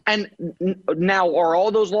 And now, are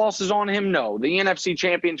all those losses on him? No. The NFC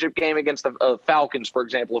Championship game against the Falcons, for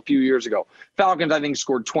example, a few years ago. Falcons, I think,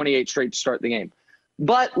 scored 28 straight to start the game.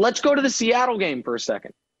 But let's go to the Seattle game for a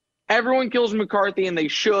second. Everyone kills McCarthy, and they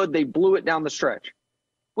should. They blew it down the stretch.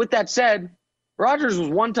 With that said, Rodgers was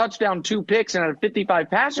 1 touchdown, 2 picks, and had a 55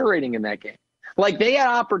 passer rating in that game. Like, they had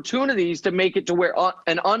opportunities to make it to where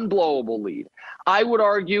an unblowable lead. I would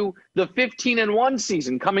argue the 15-1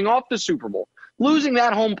 season coming off the Super Bowl. Losing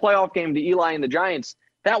that home playoff game to Eli and the Giants,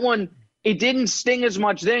 that one, it didn't sting as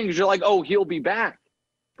much then because you're like, oh, he'll be back.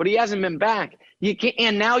 But he hasn't been back. You can't,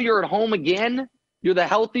 and now you're at home again. You're the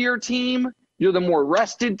healthier team. You're the more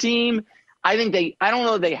rested team. I don't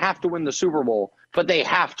know if they have to win the Super Bowl, but they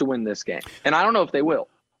have to win this game. And I don't know if they will.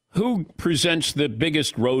 Who presents the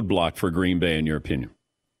biggest roadblock for Green Bay, in your opinion?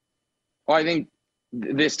 Well, I think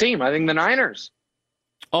this team. I think the Niners.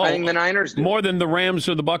 Oh, I think the Niners do. More than the Rams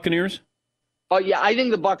or the Buccaneers? Oh, yeah, I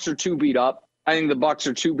think the Bucs are too beat up.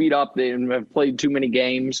 They have played too many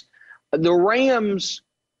games. The Rams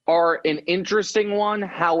are an interesting one.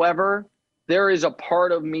 However, there is a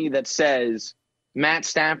part of me that says Matt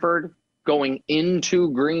Stafford going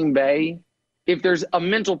into Green Bay, if there's a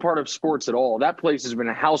mental part of sports at all, that place has been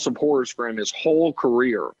a house of horrors for him his whole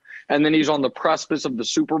career. And then he's on the precipice of the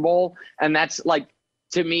Super Bowl. And that's like,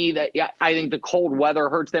 to me, I think the cold weather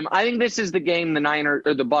hurts them. I think this is the game the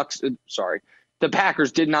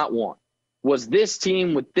Packers did not want, was this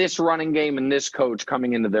team with this running game and this coach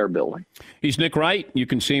coming into their building. He's Nick Wright. You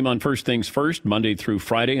can see him on First Things First, Monday through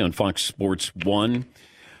Friday on Fox Sports 1.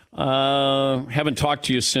 Haven't talked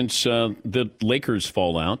to you since the Lakers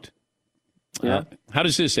fallout. Yeah. How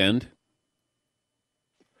does this end?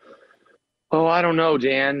 Oh, I don't know,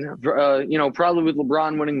 Dan. Probably with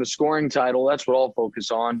LeBron winning the scoring title, that's what I'll focus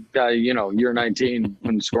on. Year 19,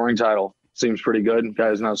 win the scoring title. Seems pretty good.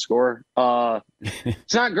 Guy's not a scorer.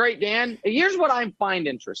 It's not great, Dan. Here's what I find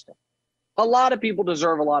interesting. A lot of people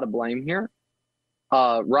deserve a lot of blame here.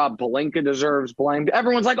 Rob Pelinka deserves blame.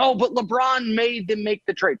 Everyone's like, oh, but LeBron made them make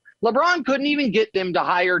the trade. LeBron couldn't even get them to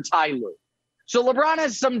hire Ty Lue. So LeBron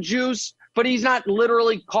has some juice, but he's not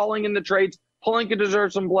literally calling in the trades. Pelinka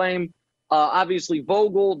deserves some blame. Obviously,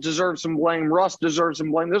 Vogel deserves some blame. Russ deserves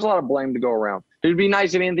some blame. There's a lot of blame to go around. It would be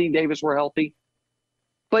nice if Anthony Davis were healthy.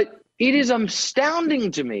 But it is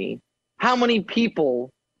astounding to me how many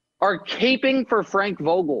people are caping for Frank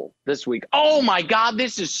Vogel this week. Oh, my God,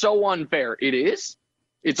 this is so unfair. It is?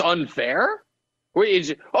 It's unfair?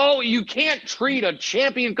 You can't treat a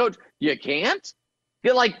champion coach. You can't?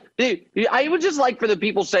 I would just like for the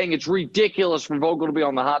people saying it's ridiculous for Vogel to be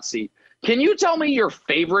on the hot seat. Can you tell me your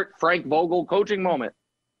favorite Frank Vogel coaching moment?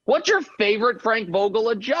 What's your favorite Frank Vogel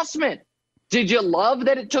adjustment? Did you love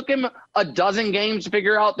that it took him a dozen games to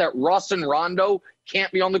figure out that Russ and Rondo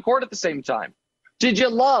can't be on the court at the same time? Did you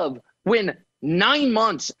love when 9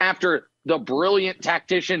 months after the brilliant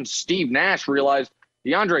tactician Steve Nash realized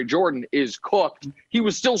DeAndre Jordan is cooked, he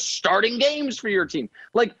was still starting games for your team?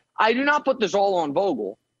 Like, I do not put this all on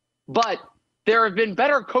Vogel, but there have been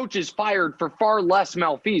better coaches fired for far less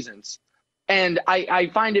malfeasance. And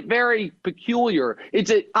I find it very peculiar.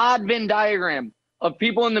 It's an odd Venn diagram of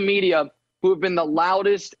people in the media who have been the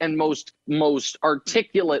loudest and most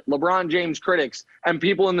articulate LeBron James critics, and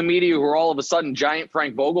people in the media who are all of a sudden giant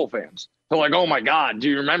Frank Vogel fans. They're like, oh my God, do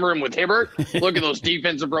you remember him with Hibbert? Look at those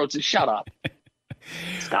defensive approaches. Shut up.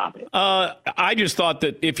 Stop it. I just thought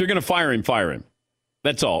that if you're going to fire him.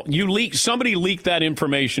 That's all. Somebody leaked that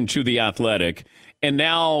information to The Athletic, and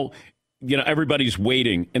now everybody's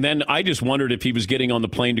waiting. And then I just wondered if he was getting on the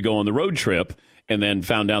plane to go on the road trip, and then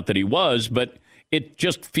found out that he was. But it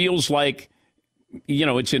just feels like,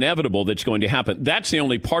 it's inevitable that's going to happen. That's the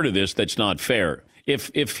only part of this that's not fair.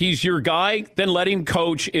 If he's your guy, then let him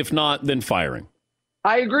coach. If not, then fire him.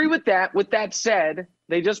 I agree with that. With that said,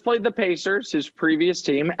 they just played the Pacers, his previous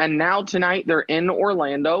team, and now tonight they're in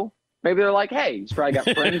Orlando. Maybe they're like, hey, he's probably got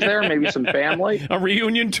friends there, maybe some family. A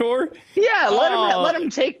reunion tour? Yeah, let him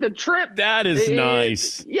take the trip. That is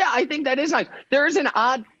nice. Yeah, I think that is nice. There is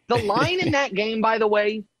the line in that game, by the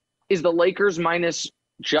way, is the Lakers minus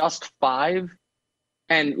just 5,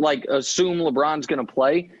 and assume LeBron's going to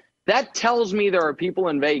play. That tells me there are people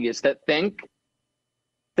in Vegas that think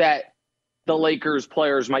that the Lakers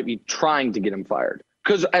players might be trying to get him fired.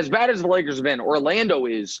 Because as bad as the Lakers have been, Orlando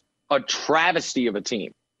is a travesty of a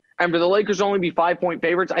team. And for the Lakers to only be 5-point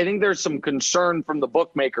favorites, I think there's some concern from the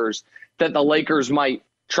bookmakers that the Lakers might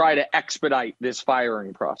try to expedite this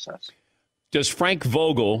firing process. Does Frank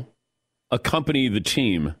Vogel accompany the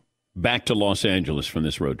team back to Los Angeles from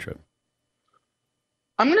this road trip?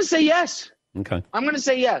 I'm going to say yes. Okay. I'm going to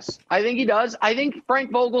say yes. I think he does. I think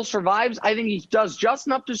Frank Vogel survives. I think he does just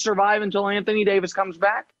enough to survive until Anthony Davis comes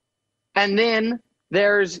back. And then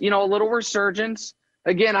there's, a little resurgence.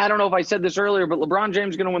 Again, I don't know if I said this earlier, but LeBron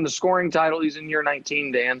James is going to win the scoring title. He's in year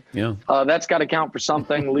 19, Dan. Yeah. That's got to count for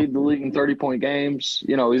something. Lead the league in 30-point games.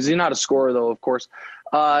 Is he not a scorer, though, of course?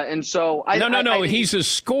 And so No. He's a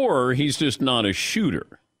scorer. He's just not a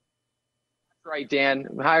shooter. Right, Dan.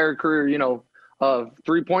 Higher career,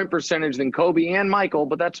 3-point percentage than Kobe and Michael,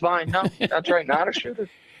 but that's fine. No, that's right. Not a shooter.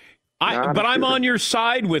 I'm on your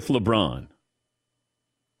side with LeBron.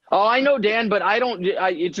 Oh, I know, Dan, but I don't.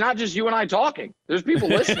 It's not just you and I talking. There's people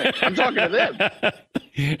listening. I'm talking to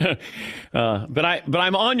them. But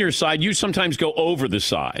I'm on your side. You sometimes go over the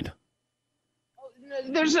side.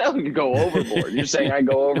 There's go overboard. You're saying I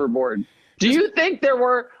go overboard. Do you think there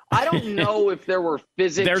were? I don't know if there were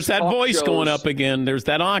physics. There's that voice shows. Going up again. There's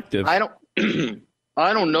that octave. I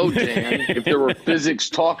don't know, Dan, if there were physics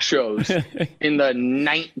talk shows in the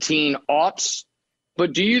 1900s.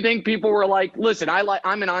 But do you think people were like, listen,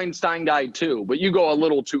 I'm an Einstein guy too, but you go a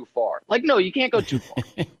little too far? Like, no, you can't go too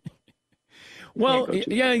far. Well,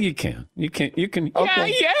 yeah, you can. You can.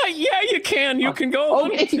 Okay. Yeah, you can. You can go.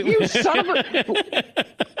 Okay, you son of a.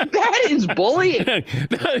 That is bullying.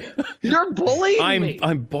 You're bullying me.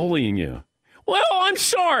 I'm bullying you. Well, I'm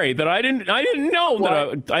sorry that I didn't know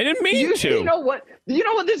that I didn't mean to. You know what?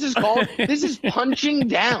 This is called? This is punching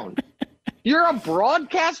down. You're a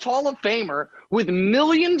broadcast Hall of Famer with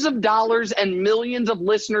millions of dollars and millions of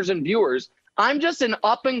listeners and viewers. I'm just an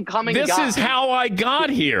up-and-coming guy. This is how I got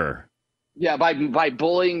here. Yeah, by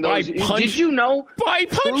bullying those. Did you know? By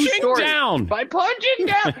punching down. By punching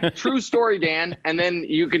down. True story, Dan. And then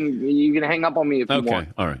you can hang up on me if you want.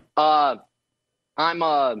 Okay, all right. I'm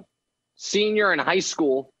a senior in high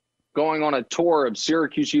school going on a tour of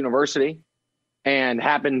Syracuse University, and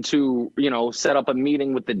happened to, set up a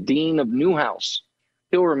meeting with the dean of Newhouse.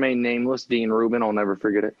 He'll remain nameless, Dean Rubin. I'll never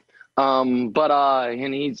forget it.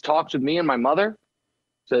 And he talks with me and my mother.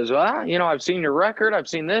 Says, well, I've seen your record. I've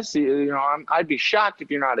seen this. I'd be shocked if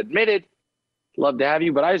you're not admitted. Love to have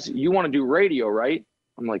you, but you want to do radio, right?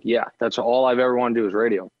 I'm like, yeah, that's all I've ever wanted to do is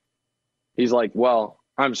radio. He's like, well,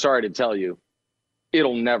 I'm sorry to tell you,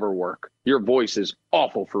 it'll never work. Your voice is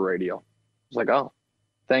awful for radio. I was like, oh.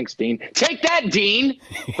 Thanks, Dean. Take that, Dean.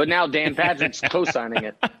 But now Dan Patrick's co-signing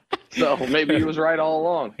it. So maybe he was right all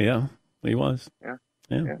along. Yeah, he was. Yeah.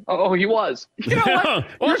 Oh, he was. You know what?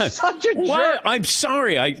 You're such a jerk. I'm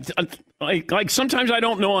sorry. I sometimes I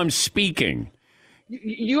don't know I'm speaking.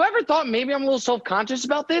 You ever thought maybe I'm a little self-conscious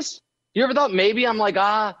about this? You ever thought maybe I'm like,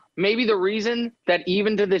 maybe the reason that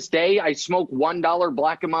even to this day I smoke $1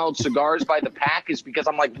 Black and Mild cigars by the pack is because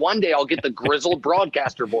I'm like, one day I'll get the grizzled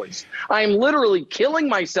broadcaster voice. I am literally killing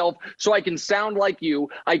myself so I can sound like you.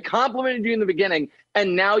 I complimented you in the beginning,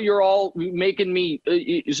 and now you're all making me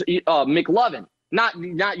McLovin.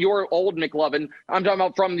 Not your old McLovin. I'm talking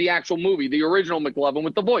about from the actual movie, the original McLovin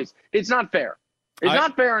with the voice. It's not fair. It's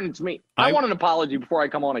not fair, and it's me. I want an apology before I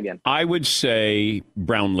come on again. I would say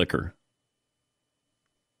brown liquor.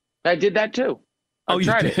 I did that too. Oh,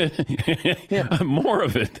 you did? Yeah. More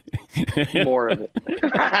of it. More of it.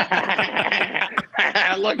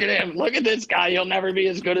 Look at him. Look at this guy. He'll never be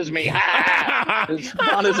as good as me. It's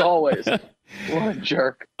fun as always. What a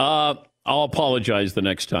jerk. I'll apologize the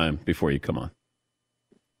next time before you come on.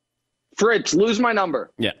 Fritz, lose my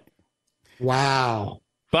number. Yeah. Wow.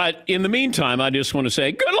 But in the meantime, I just want to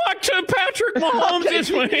say good luck to Patrick Mahomes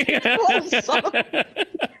this week.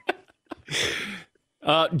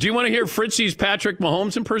 Do you want to hear Fritzy's Patrick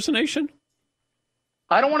Mahomes impersonation?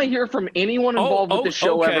 I don't want to hear from anyone involved with the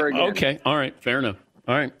show ever again. Okay. All right. Fair enough.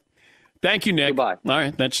 All right. Thank you, Nick. Goodbye. All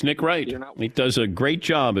right. That's Nick Wright. He does a great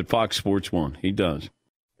job at Fox Sports 1. He does.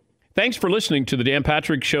 Thanks for listening to the Dan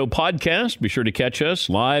Patrick Show podcast. Be sure to catch us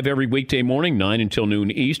live every weekday morning, 9 until noon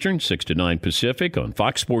Eastern, 6 to 9 Pacific on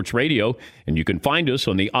Fox Sports Radio. And you can find us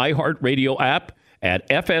on the iHeartRadio app at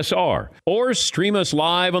FSR or stream us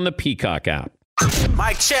live on the Peacock app.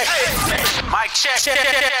 Mic check. Mic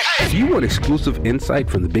check. Do you want exclusive insight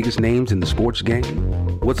from the biggest names in the sports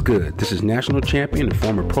game? What's good? This is national champion and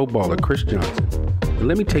former pro baller Chris Johnson. And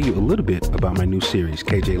let me tell you a little bit about my new series,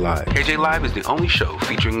 KJ Live. KJ Live is the only show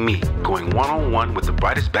featuring me going one-on-one with the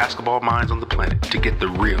brightest basketball minds on the planet to get the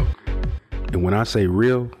real. And when I say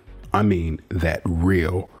real, I mean that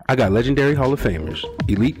real. I got legendary Hall of Famers,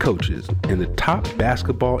 elite coaches, and the top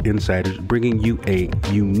basketball insiders bringing you a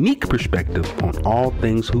unique perspective on all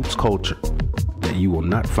things hoops culture that you will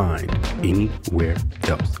not find anywhere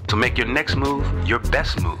else. So make your next move your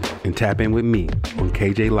best move and tap in with me on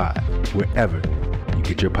KJ Live, wherever you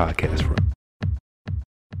get your podcast from.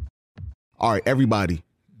 All right, everybody,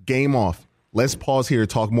 game off. Let's pause here to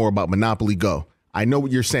talk more about Monopoly Go. I know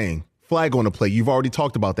what you're saying. Flag on the play. You've already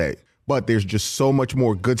talked about that. But there's just so much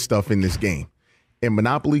more good stuff in this game. In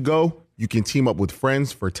Monopoly Go, you can team up with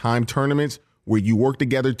friends for time tournaments where you work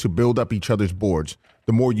together to build up each other's boards.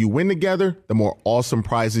 The more you win together, the more awesome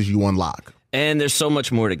prizes you unlock. And there's so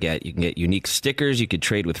much more to get. You can get unique stickers. You could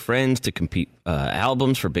trade with friends to compete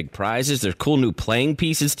albums for big prizes. There's cool new playing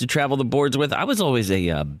pieces to travel the boards with. I was always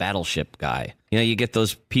a battleship guy. You know, you get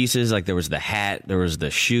those pieces, like there was the hat, there was the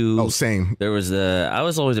shoe. Oh, same. I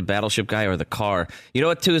was always a battleship guy, or the car. You know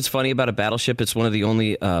what, too, is funny about a battleship? It's one of the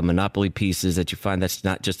only Monopoly pieces that you find that's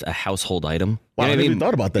not just a household item. Wow, I never even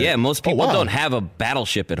thought about that. Yeah, most people don't have a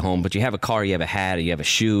battleship at home, but you have a car, you have a hat, you have a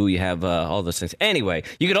shoe, you have all those things. Anyway,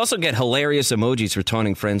 you could also get hilarious emojis for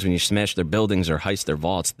taunting friends when you smash their buildings or heist their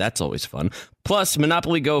vaults. That's always fun. Plus,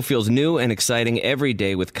 Monopoly Go feels new and exciting every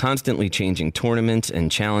day with constantly changing tournaments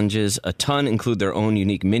and challenges. A ton include their own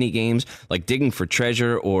unique mini games like digging for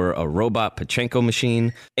treasure or a robot Pachinko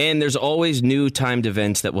machine. And there's always new timed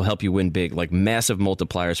events that will help you win big, like massive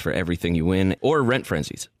multipliers for everything you win or rent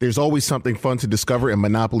frenzies. There's always something fun to discover in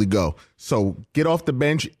Monopoly Go. So get off the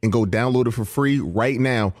bench and go download it for free right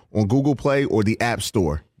now on Google Play or the App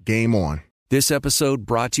Store. Game on. This episode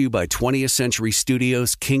brought to you by 20th Century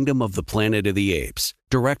Studios' Kingdom of the Planet of the Apes.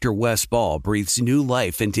 Director Wes Ball breathes new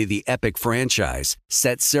life into the epic franchise,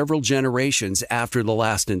 set several generations after the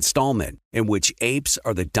last installment, in which apes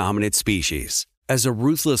are the dominant species. As a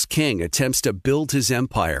ruthless king attempts to build his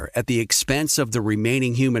empire at the expense of the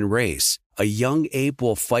remaining human race, a young ape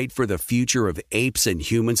will fight for the future of apes and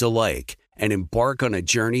humans alike and embark on a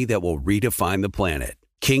journey that will redefine the planet.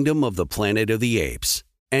 Kingdom of the Planet of the Apes.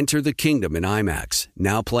 Enter the kingdom in IMAX,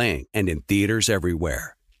 now playing and in theaters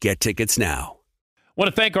everywhere. Get tickets now. I want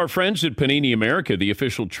to thank our friends at Panini America, the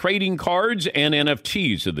official trading cards and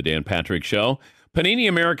NFTs of the Dan Patrick Show. Panini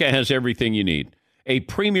America has everything you need. A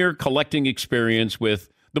premier collecting experience with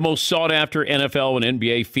the most sought-after NFL and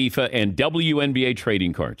NBA, FIFA, and WNBA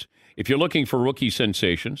trading cards. If you're looking for rookie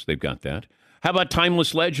sensations, they've got that. How about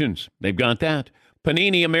timeless legends? They've got that.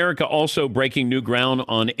 Panini America also breaking new ground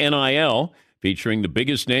on NIL, featuring the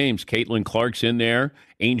biggest names. Caitlin Clark's in there,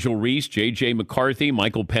 Angel Reese, J.J. McCarthy,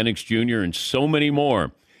 Michael Penix Jr., and so many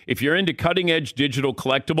more. If you're into cutting-edge digital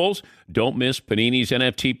collectibles, don't miss Panini's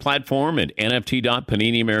NFT platform at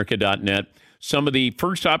nft.paniniamerica.net. Some of the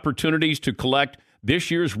first opportunities to collect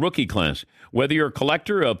this year's rookie class. Whether you're a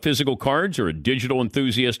collector of physical cards or a digital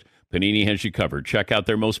enthusiast, Panini has you covered. Check out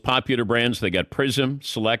their most popular brands. They got Prism,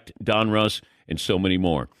 Select, Donruss, and so many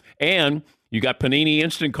more. And you got Panini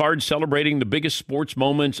Instant Cards celebrating the biggest sports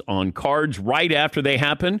moments on cards right after they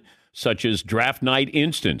happen, such as Draft Night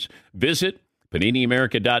Instants. Visit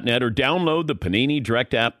PaniniAmerica.net or download the Panini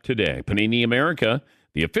Direct app today. Panini America,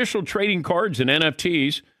 the official trading cards and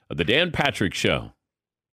NFTs of the Dan Patrick Show.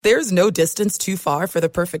 There's no distance too far for the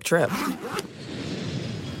perfect trip.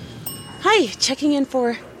 Hi, checking in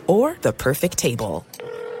for... Or the perfect table.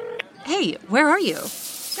 Hey, where are you?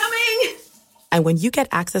 Coming! And when you get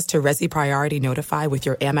access to Resi Priority Notify with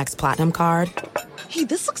your Amex Platinum card... Hey,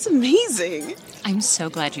 this looks amazing. I'm so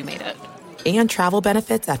glad you made it. And travel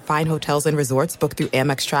benefits at fine hotels and resorts booked through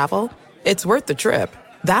Amex Travel, it's worth the trip.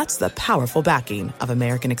 That's the powerful backing of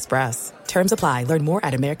American Express. Terms apply. Learn more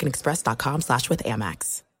at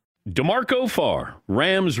americanexpress.com/withAmex. DeMarco Farr,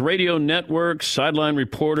 Rams radio network, sideline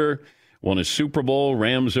reporter, won a Super Bowl,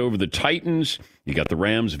 Rams over the Titans. You got the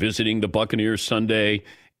Rams visiting the Buccaneers Sunday.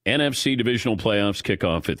 NFC divisional playoffs kick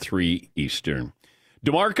off at 3 Eastern.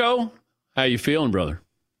 DeMarco, how you feeling, brother?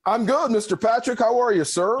 I'm good, Mr. Patrick. How are you,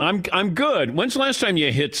 sir? I'm good. When's the last time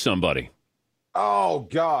you hit somebody? Oh,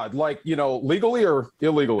 God. Like, legally or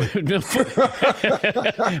illegally?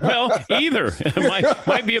 Well, either.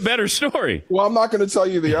 Might be a better story. Well, I'm not going to tell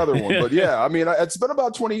you the other one. But, yeah, I mean, it's been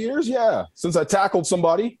about 20 years, since I tackled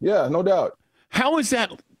somebody. Yeah, no doubt. How is that?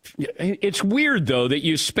 It's weird, though, that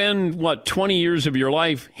you spend, 20 years of your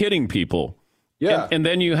life hitting people. Yeah. And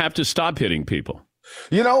then you have to stop hitting people.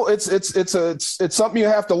 It's something you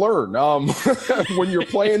have to learn. When you're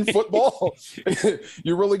playing football,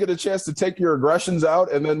 you really get a chance to take your aggressions out.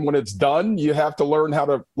 And then when it's done, you have to learn how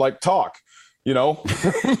to talk,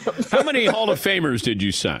 How many Hall of Famers did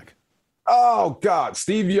you sack? Oh, God.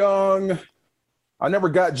 Steve Young. I never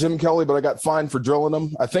got Jim Kelly, but I got fined for drilling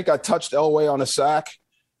him. I think I touched Elway on a sack.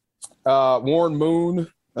 Warren Moon.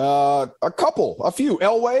 A few.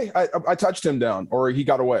 Elway, I touched him down, or he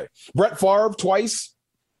got away. Brett Favre twice.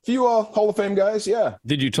 Few Hall of Fame guys, yeah.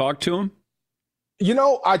 Did you talk to him?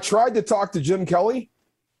 I tried to talk to Jim Kelly.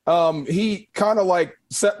 He kind of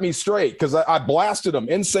set me straight because I blasted him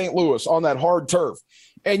in St. Louis on that hard turf.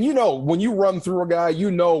 And when you run through a guy,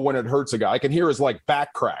 when it hurts a guy. I can hear his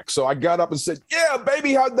back crack. So I got up and said, "Yeah,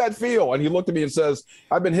 baby, how'd that feel?" And he looked at me and says,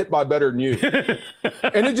 "I've been hit by better than you."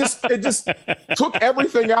 And it just took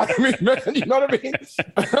everything out of me, man. You know what I mean?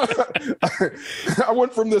 I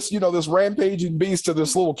went from this rampaging beast to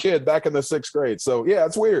this little kid back in the 6th grade. So yeah,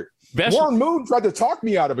 it's weird. Warren Moon tried to talk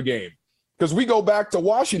me out of a game because we go back to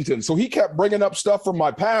Washington. So he kept bringing up stuff from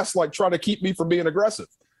my past, trying to keep me from being aggressive.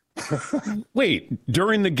 Wait,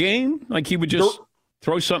 during the game? He would just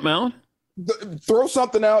throw something out? Throw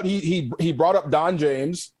something out. He brought up Don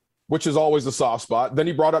James, which is always a soft spot. Then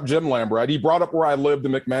he brought up Jim Lambrette. He brought up where I lived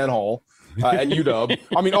in McMahon Hall at UW.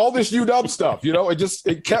 I mean, all this UW stuff,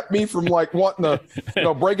 it kept me from wanting to,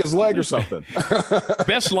 break his leg or something.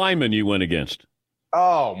 Best lineman you went against?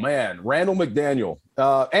 Oh, man. Randall McDaniel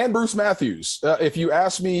and Bruce Matthews. If you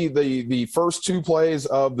ask me the first 2 plays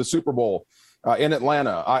of the Super Bowl, in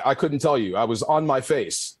Atlanta, I couldn't tell you. I was on my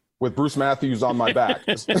face with Bruce Matthews on my back.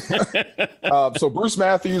 So Bruce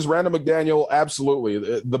Matthews, Randall McDaniel,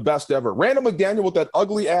 absolutely the best ever. Randall McDaniel with that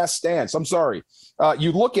ugly ass stance. I'm sorry.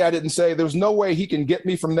 You look at it and say, there's no way he can get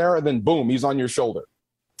me from there. And then boom, he's on your shoulder.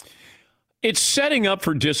 It's setting up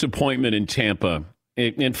for disappointment in Tampa.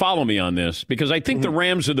 And follow me on this, because I think the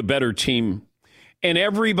Rams are the better team. And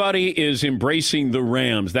everybody is embracing the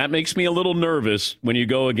Rams. That makes me a little nervous when you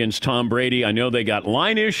go against Tom Brady. I know they got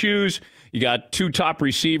line issues. You got 2 top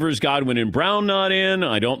receivers, Godwin and Brown, not in.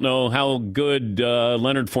 I don't know how good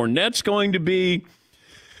Leonard Fournette's going to be.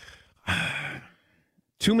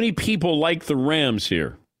 Too many people like the Rams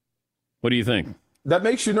here. What do you think? That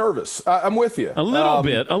makes you nervous. I'm with you. A little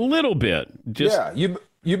bit. Yeah,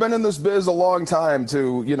 you've been in this biz a long time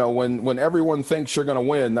too. When everyone thinks you're going to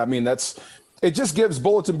win, I mean, it just gives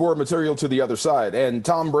bulletin board material to the other side, and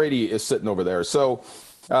Tom Brady is sitting over there. So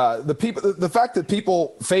the fact that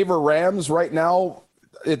people favor Rams right now,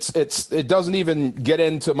 it doesn't even get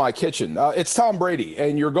into my kitchen. It's Tom Brady,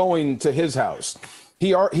 and you're going to his house.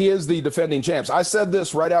 He is the defending champs. I said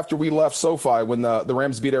this right after we left SoFi when the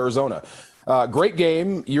Rams beat Arizona. Great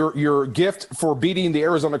game. Your gift for beating the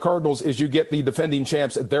Arizona Cardinals is you get the defending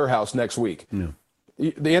champs at their house next week. Yeah.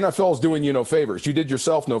 The NFL is doing you no favors. You did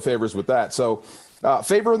yourself no favors with that. So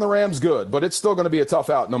favoring the Rams, good, but it's still going to be a tough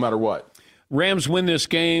out no matter what. Rams win this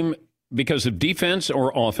game because of defense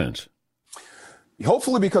or offense?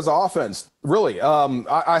 Hopefully because of offense, really.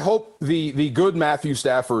 I hope the good Matthew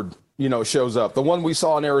Stafford, shows up, the one we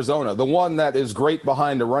saw in Arizona, the one that is great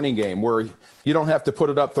behind a running game where you don't have to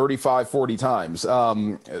put it up 35, 40 times,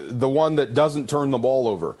 the one that doesn't turn the ball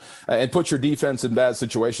over and put your defense in bad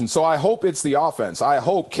situations. So I hope it's the offense. I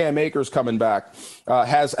hope Cam Akers coming back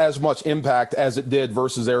has as much impact as it did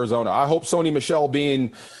versus Arizona. I hope Sony Michel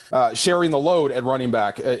being sharing the load at running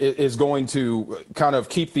back is going to kind of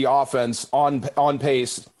keep the offense on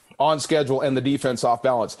pace, on schedule, and the defense off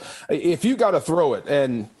balance. If you got to throw it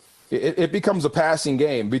and it becomes a passing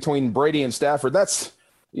game between Brady and Stafford,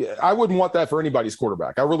 I wouldn't want that for anybody's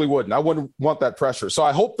quarterback. I really wouldn't. I wouldn't want that pressure. So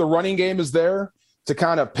I hope the running game is there to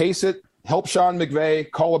kind of pace it, help Sean McVay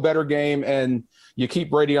call a better game, and you keep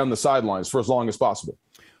Brady on the sidelines for as long as possible.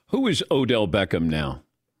 Who is Odell Beckham now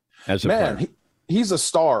as a player? He's a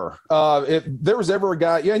star. If there was ever a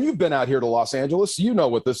guy, and you've been out here to Los Angeles, you know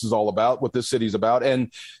what this is all about, what this city's about. And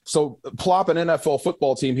so plop an NFL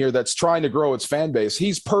football team here that's trying to grow its fan base.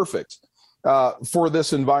 He's perfect for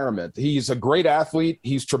this environment. He's a great athlete.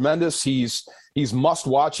 He's tremendous. He's must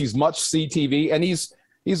watch. He's must see TV. And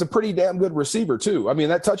he's a pretty damn good receiver too. I mean,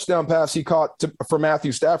 that touchdown pass he caught for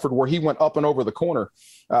Matthew Stafford where he went up and over the corner.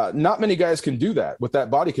 Not many guys can do that with that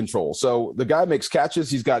body control. So the guy makes catches.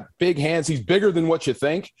 He's got big hands. He's bigger than what you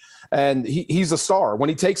think. And he's a star. When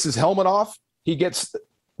he takes his helmet off, he gets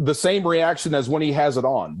the same reaction as when he has it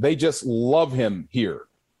on. They just love him here.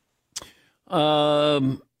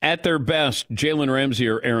 At their best, Jalen Ramsey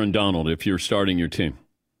or Aaron Donald, if you're starting your team?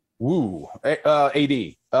 Ooh,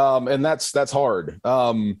 AD. And that's hard.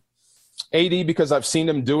 AD, because I've seen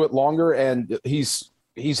him do it longer, and he's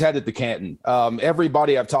headed to Canton.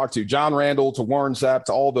 Everybody I've talked to, John Randall to Warren Sapp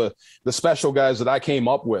to all the special guys that I came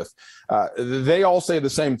up with, they all say the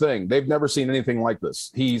same thing. They've never seen anything like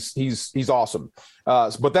this. He's awesome.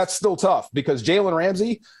 But that's still tough because Jalen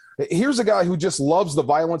Ramsey, here's a guy who just loves the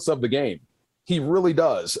violence of the game. He really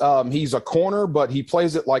does. He's a corner, but he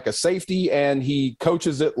plays it like a safety, and he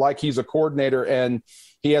coaches it like he's a coordinator, and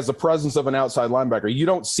he has the presence of an outside linebacker. You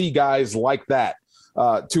don't see guys like that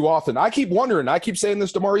too often. I keep wondering, I keep saying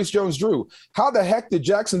this to Maurice Jones-Drew, how the heck did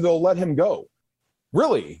Jacksonville let him go?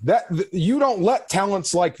 Really, you don't let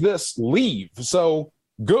talents like this leave. So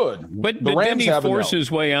good. But didn't he force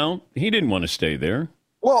his way out? He didn't want to stay there.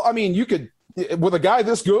 Well, I mean, you could. With a guy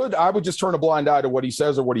this good, I would just turn a blind eye to what he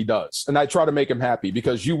says or what he does. And I try to make him happy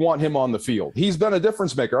because you want him on the field. He's been a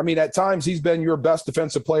difference maker. I mean, at times he's been your best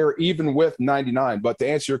defensive player, even with 99. But to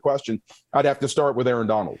answer your question, I'd have to start with Aaron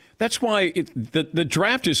Donald. That's why the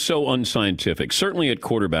draft is so unscientific, certainly at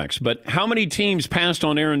quarterbacks. But how many teams passed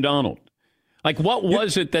on Aaron Donald? Like, what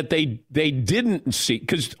was it that they didn't see?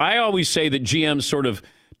 Because I always say that GMs sort of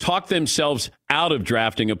talk themselves out of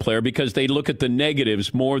drafting a player because they look at the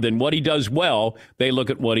negatives more than what he does well. They look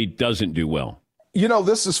at what he doesn't do well. You know,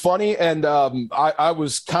 this is funny, and I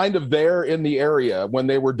was kind of there in the area when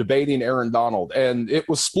they were debating Aaron Donald, and it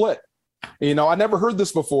was split. You know, I never heard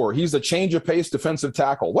this before. He's a change of pace defensive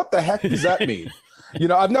tackle. What the heck does that mean? You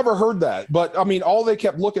know, I've never heard that. But, I mean, all they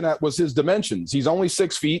kept looking at was his dimensions. He's only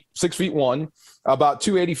 6 feet, 6'1", about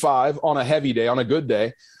 285 on a heavy day, on a good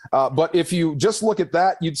day. But if you just look at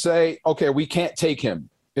that, you'd say, okay, we can't take him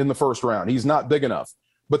in the first round. He's not big enough.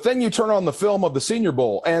 But then you turn on the film of the Senior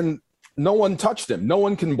Bowl, and no one touched him. No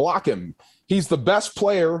one can block him. He's the best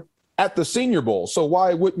player at the Senior Bowl. So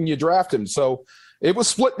why wouldn't you draft him? So it was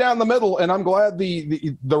split down the middle, and I'm glad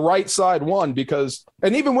the right side won because –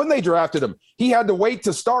 and even when they drafted him, he had to wait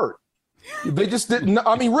to start. They just didn't –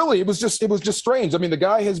 I mean, really, it was just strange. I mean, the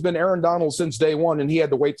guy has been Aaron Donald since day one, and he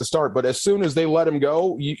had to wait to start. But as soon as they let him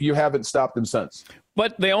go, you haven't stopped him since.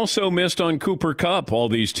 But they also missed on Cooper Kupp, all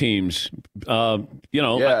these teams.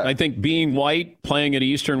 I think being white, playing at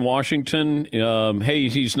Eastern Washington, hey,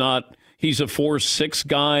 he's a 4'6"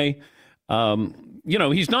 guy.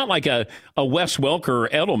 He's not like a Wes Welker or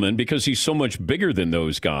Edelman because he's so much bigger than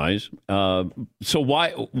those guys. So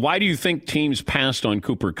why do you think teams passed on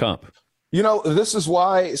Cooper Kupp? You know, this is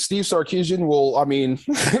why Steve Sarkisian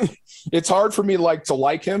it's hard for me to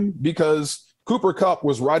like him because Cooper Kupp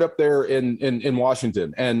was right up there in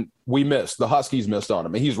Washington, and we missed. The Huskies missed on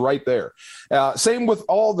him, and he's right there. Same with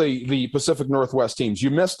all the Pacific Northwest teams.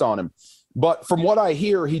 You missed on him. But from what I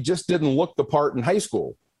hear, he just didn't look the part in high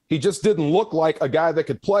school. He just didn't look like a guy that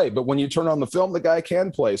could play. But when you turn on the film, the guy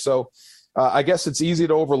can play. So I guess it's easy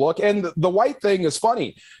to overlook. And the white thing is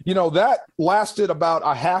funny. You know, that lasted about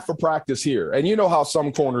a half a practice here. And you know how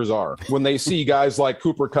some corners are when they see guys like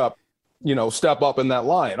Cooper Kupp, step up in that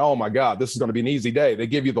line. Oh, my God, this is going to be an easy day. They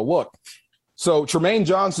give you the look. So Tremaine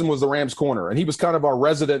Johnson was the Rams corner, and he was kind of our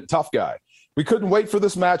resident tough guy. We couldn't wait for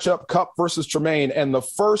this matchup, Kupp versus Tremaine. And the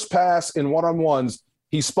first pass in one-on-ones,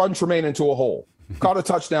 he spun Tremaine into a hole. caught a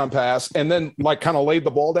touchdown pass, and then like kind of laid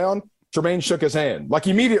the ball down. Tremaine shook his hand like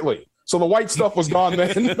immediately. So the white stuff was gone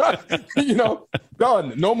then.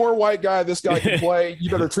 Done. No more white guy. This guy can play. You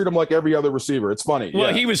better treat him like every other receiver. It's funny.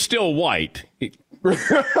 Well, he was still white.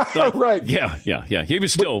 Right. Yeah. He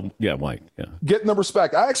was still, white. Yeah. Getting the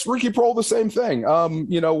respect. I asked Ricky Prohl the same thing.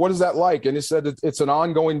 What is that like? And he said it's an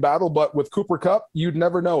ongoing battle, but with Cooper Kupp, you'd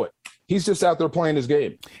never know it. He's just out there playing his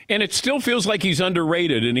game. And it still feels like he's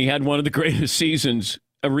underrated, and he had one of the greatest seasons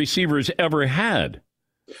a receiver's ever had.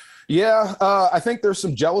 Yeah, I think there's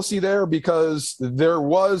some jealousy there because there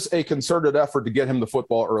was a concerted effort to get him the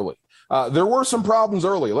football early. There were some problems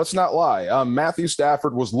early. Let's not lie. Matthew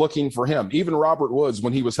Stafford was looking for him. Even Robert Woods,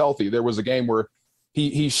 when he was healthy, there was a game where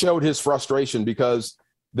he showed his frustration because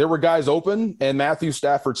there were guys open and Matthew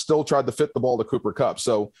Stafford still tried to fit the ball to Cooper Kupp.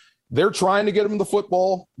 So they're trying to get him the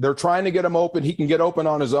football. They're trying to get him open. He can get open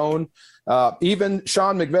on his own. Even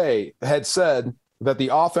Sean McVay had said that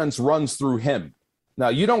the offense runs through him. Now,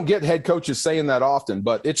 you don't get head coaches saying that often,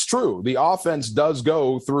 but it's true. The offense does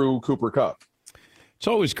go through Cooper Kupp. It's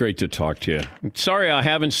always great to talk to you. Sorry I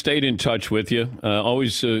haven't stayed in touch with you.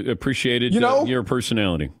 Always appreciated your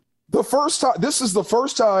personality. This is the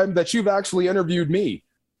first time that you've actually interviewed me.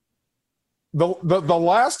 The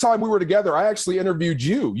last time we were together, I actually interviewed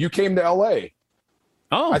you. You came to L.A.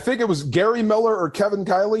 Oh. I think it was Gary Miller or Kevin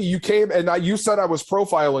Kiley. You came and you said I was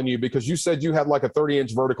profiling you because you said you had like a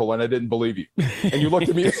 30-inch vertical and I didn't believe you. And you looked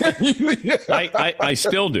at me. I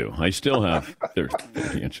still do. I still have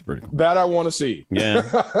 30-inch vertical. That I want to see.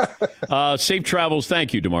 Yeah. Safe travels.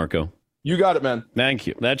 Thank you, DeMarco. You got it, man. Thank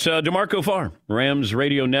you. That's DeMarco Farr, Rams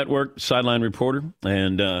Radio Network sideline reporter.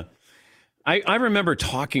 And I remember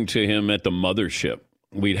talking to him at the mothership.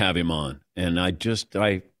 We'd have him on. And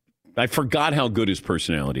I forgot how good his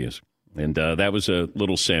personality is. And that was a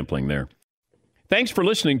little sampling there. Thanks for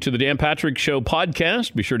listening to the Dan Patrick Show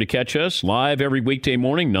podcast. Be sure to catch us live every weekday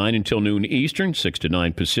morning, 9 until noon Eastern, 6 to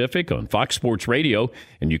 9 Pacific on Fox Sports Radio.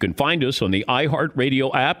 And you can find us on the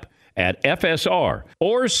iHeartRadio app at FSR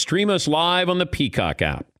or stream us live on the Peacock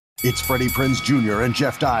app. It's Freddie Prinze Jr. and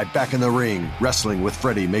Jeff Dye back in the ring. Wrestling with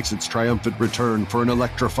Freddie makes its triumphant return for an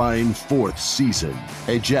electrifying 4th season.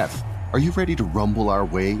 Hey, Jeff. Are you ready to rumble our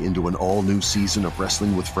way into an all-new season of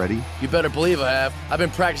Wrestling with Freddie? You better believe I have. I've been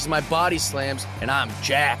practicing my body slams, and I'm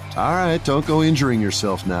jacked. All right, don't go injuring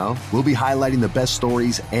yourself now. We'll be highlighting the best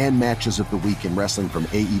stories and matches of the week in wrestling from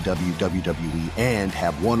AEW, WWE, and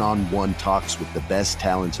have one-on-one talks with the best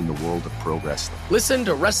talents in the world of pro wrestling. Listen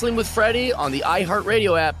to Wrestling with Freddie on the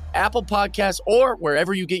iHeartRadio app, Apple Podcasts, or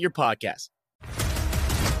wherever you get your podcasts.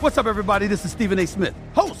 What's up, everybody? This is Stephen A. Smith,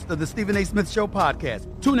 host of the Stephen A. Smith Show podcast.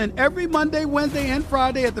 Tune in every Monday, Wednesday, and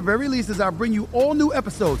Friday at the very least as I bring you all new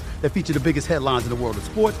episodes that feature the biggest headlines in the world of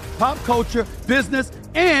sports, pop culture, business,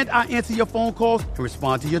 and I answer your phone calls and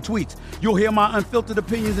respond to your tweets. You'll hear my unfiltered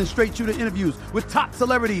opinions and straight-shooter interviews with top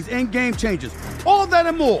celebrities and game changers. All that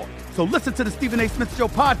and more. So listen to the Stephen A. Smith Show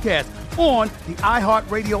podcast on the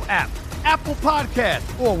iHeartRadio app, Apple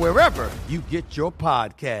Podcasts, or wherever you get your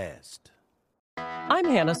podcast. I'm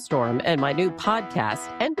Hannah Storm, and my new podcast,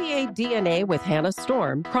 NBA DNA with Hannah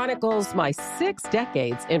Storm, chronicles my 6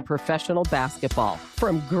 decades in professional basketball.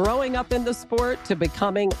 From growing up in the sport to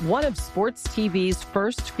becoming one of sports TV's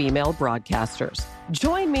first female broadcasters.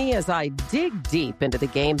 Join me as I dig deep into the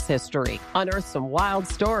game's history, unearth some wild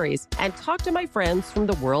stories, and talk to my friends from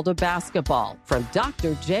the world of basketball, from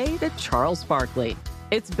Dr. J to Charles Barkley.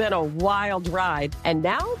 It's been a wild ride, and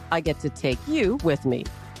now I get to take you with me.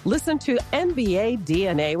 Listen to NBA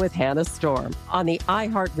DNA with Hannah Storm on the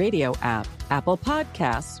iHeartRadio app, Apple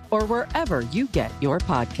Podcasts, or wherever you get your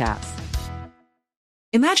podcasts.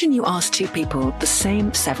 Imagine you ask 2 people the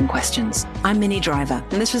same 7 questions. I'm Minnie Driver,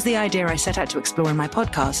 and this was the idea I set out to explore in my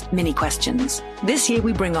podcast, Mini Questions. This year,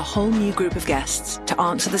 we bring a whole new group of guests to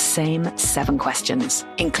answer the same 7 questions,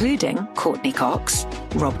 including Courtney Cox,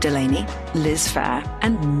 Rob Delaney, Liz Phair,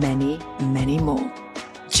 and many, many more.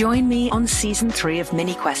 Join me on Season 3 of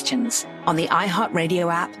Mini Questions on the iHeartRadio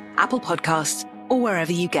app, Apple Podcasts, or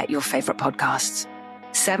wherever you get your favorite podcasts.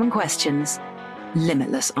 7 questions,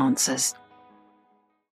 limitless answers.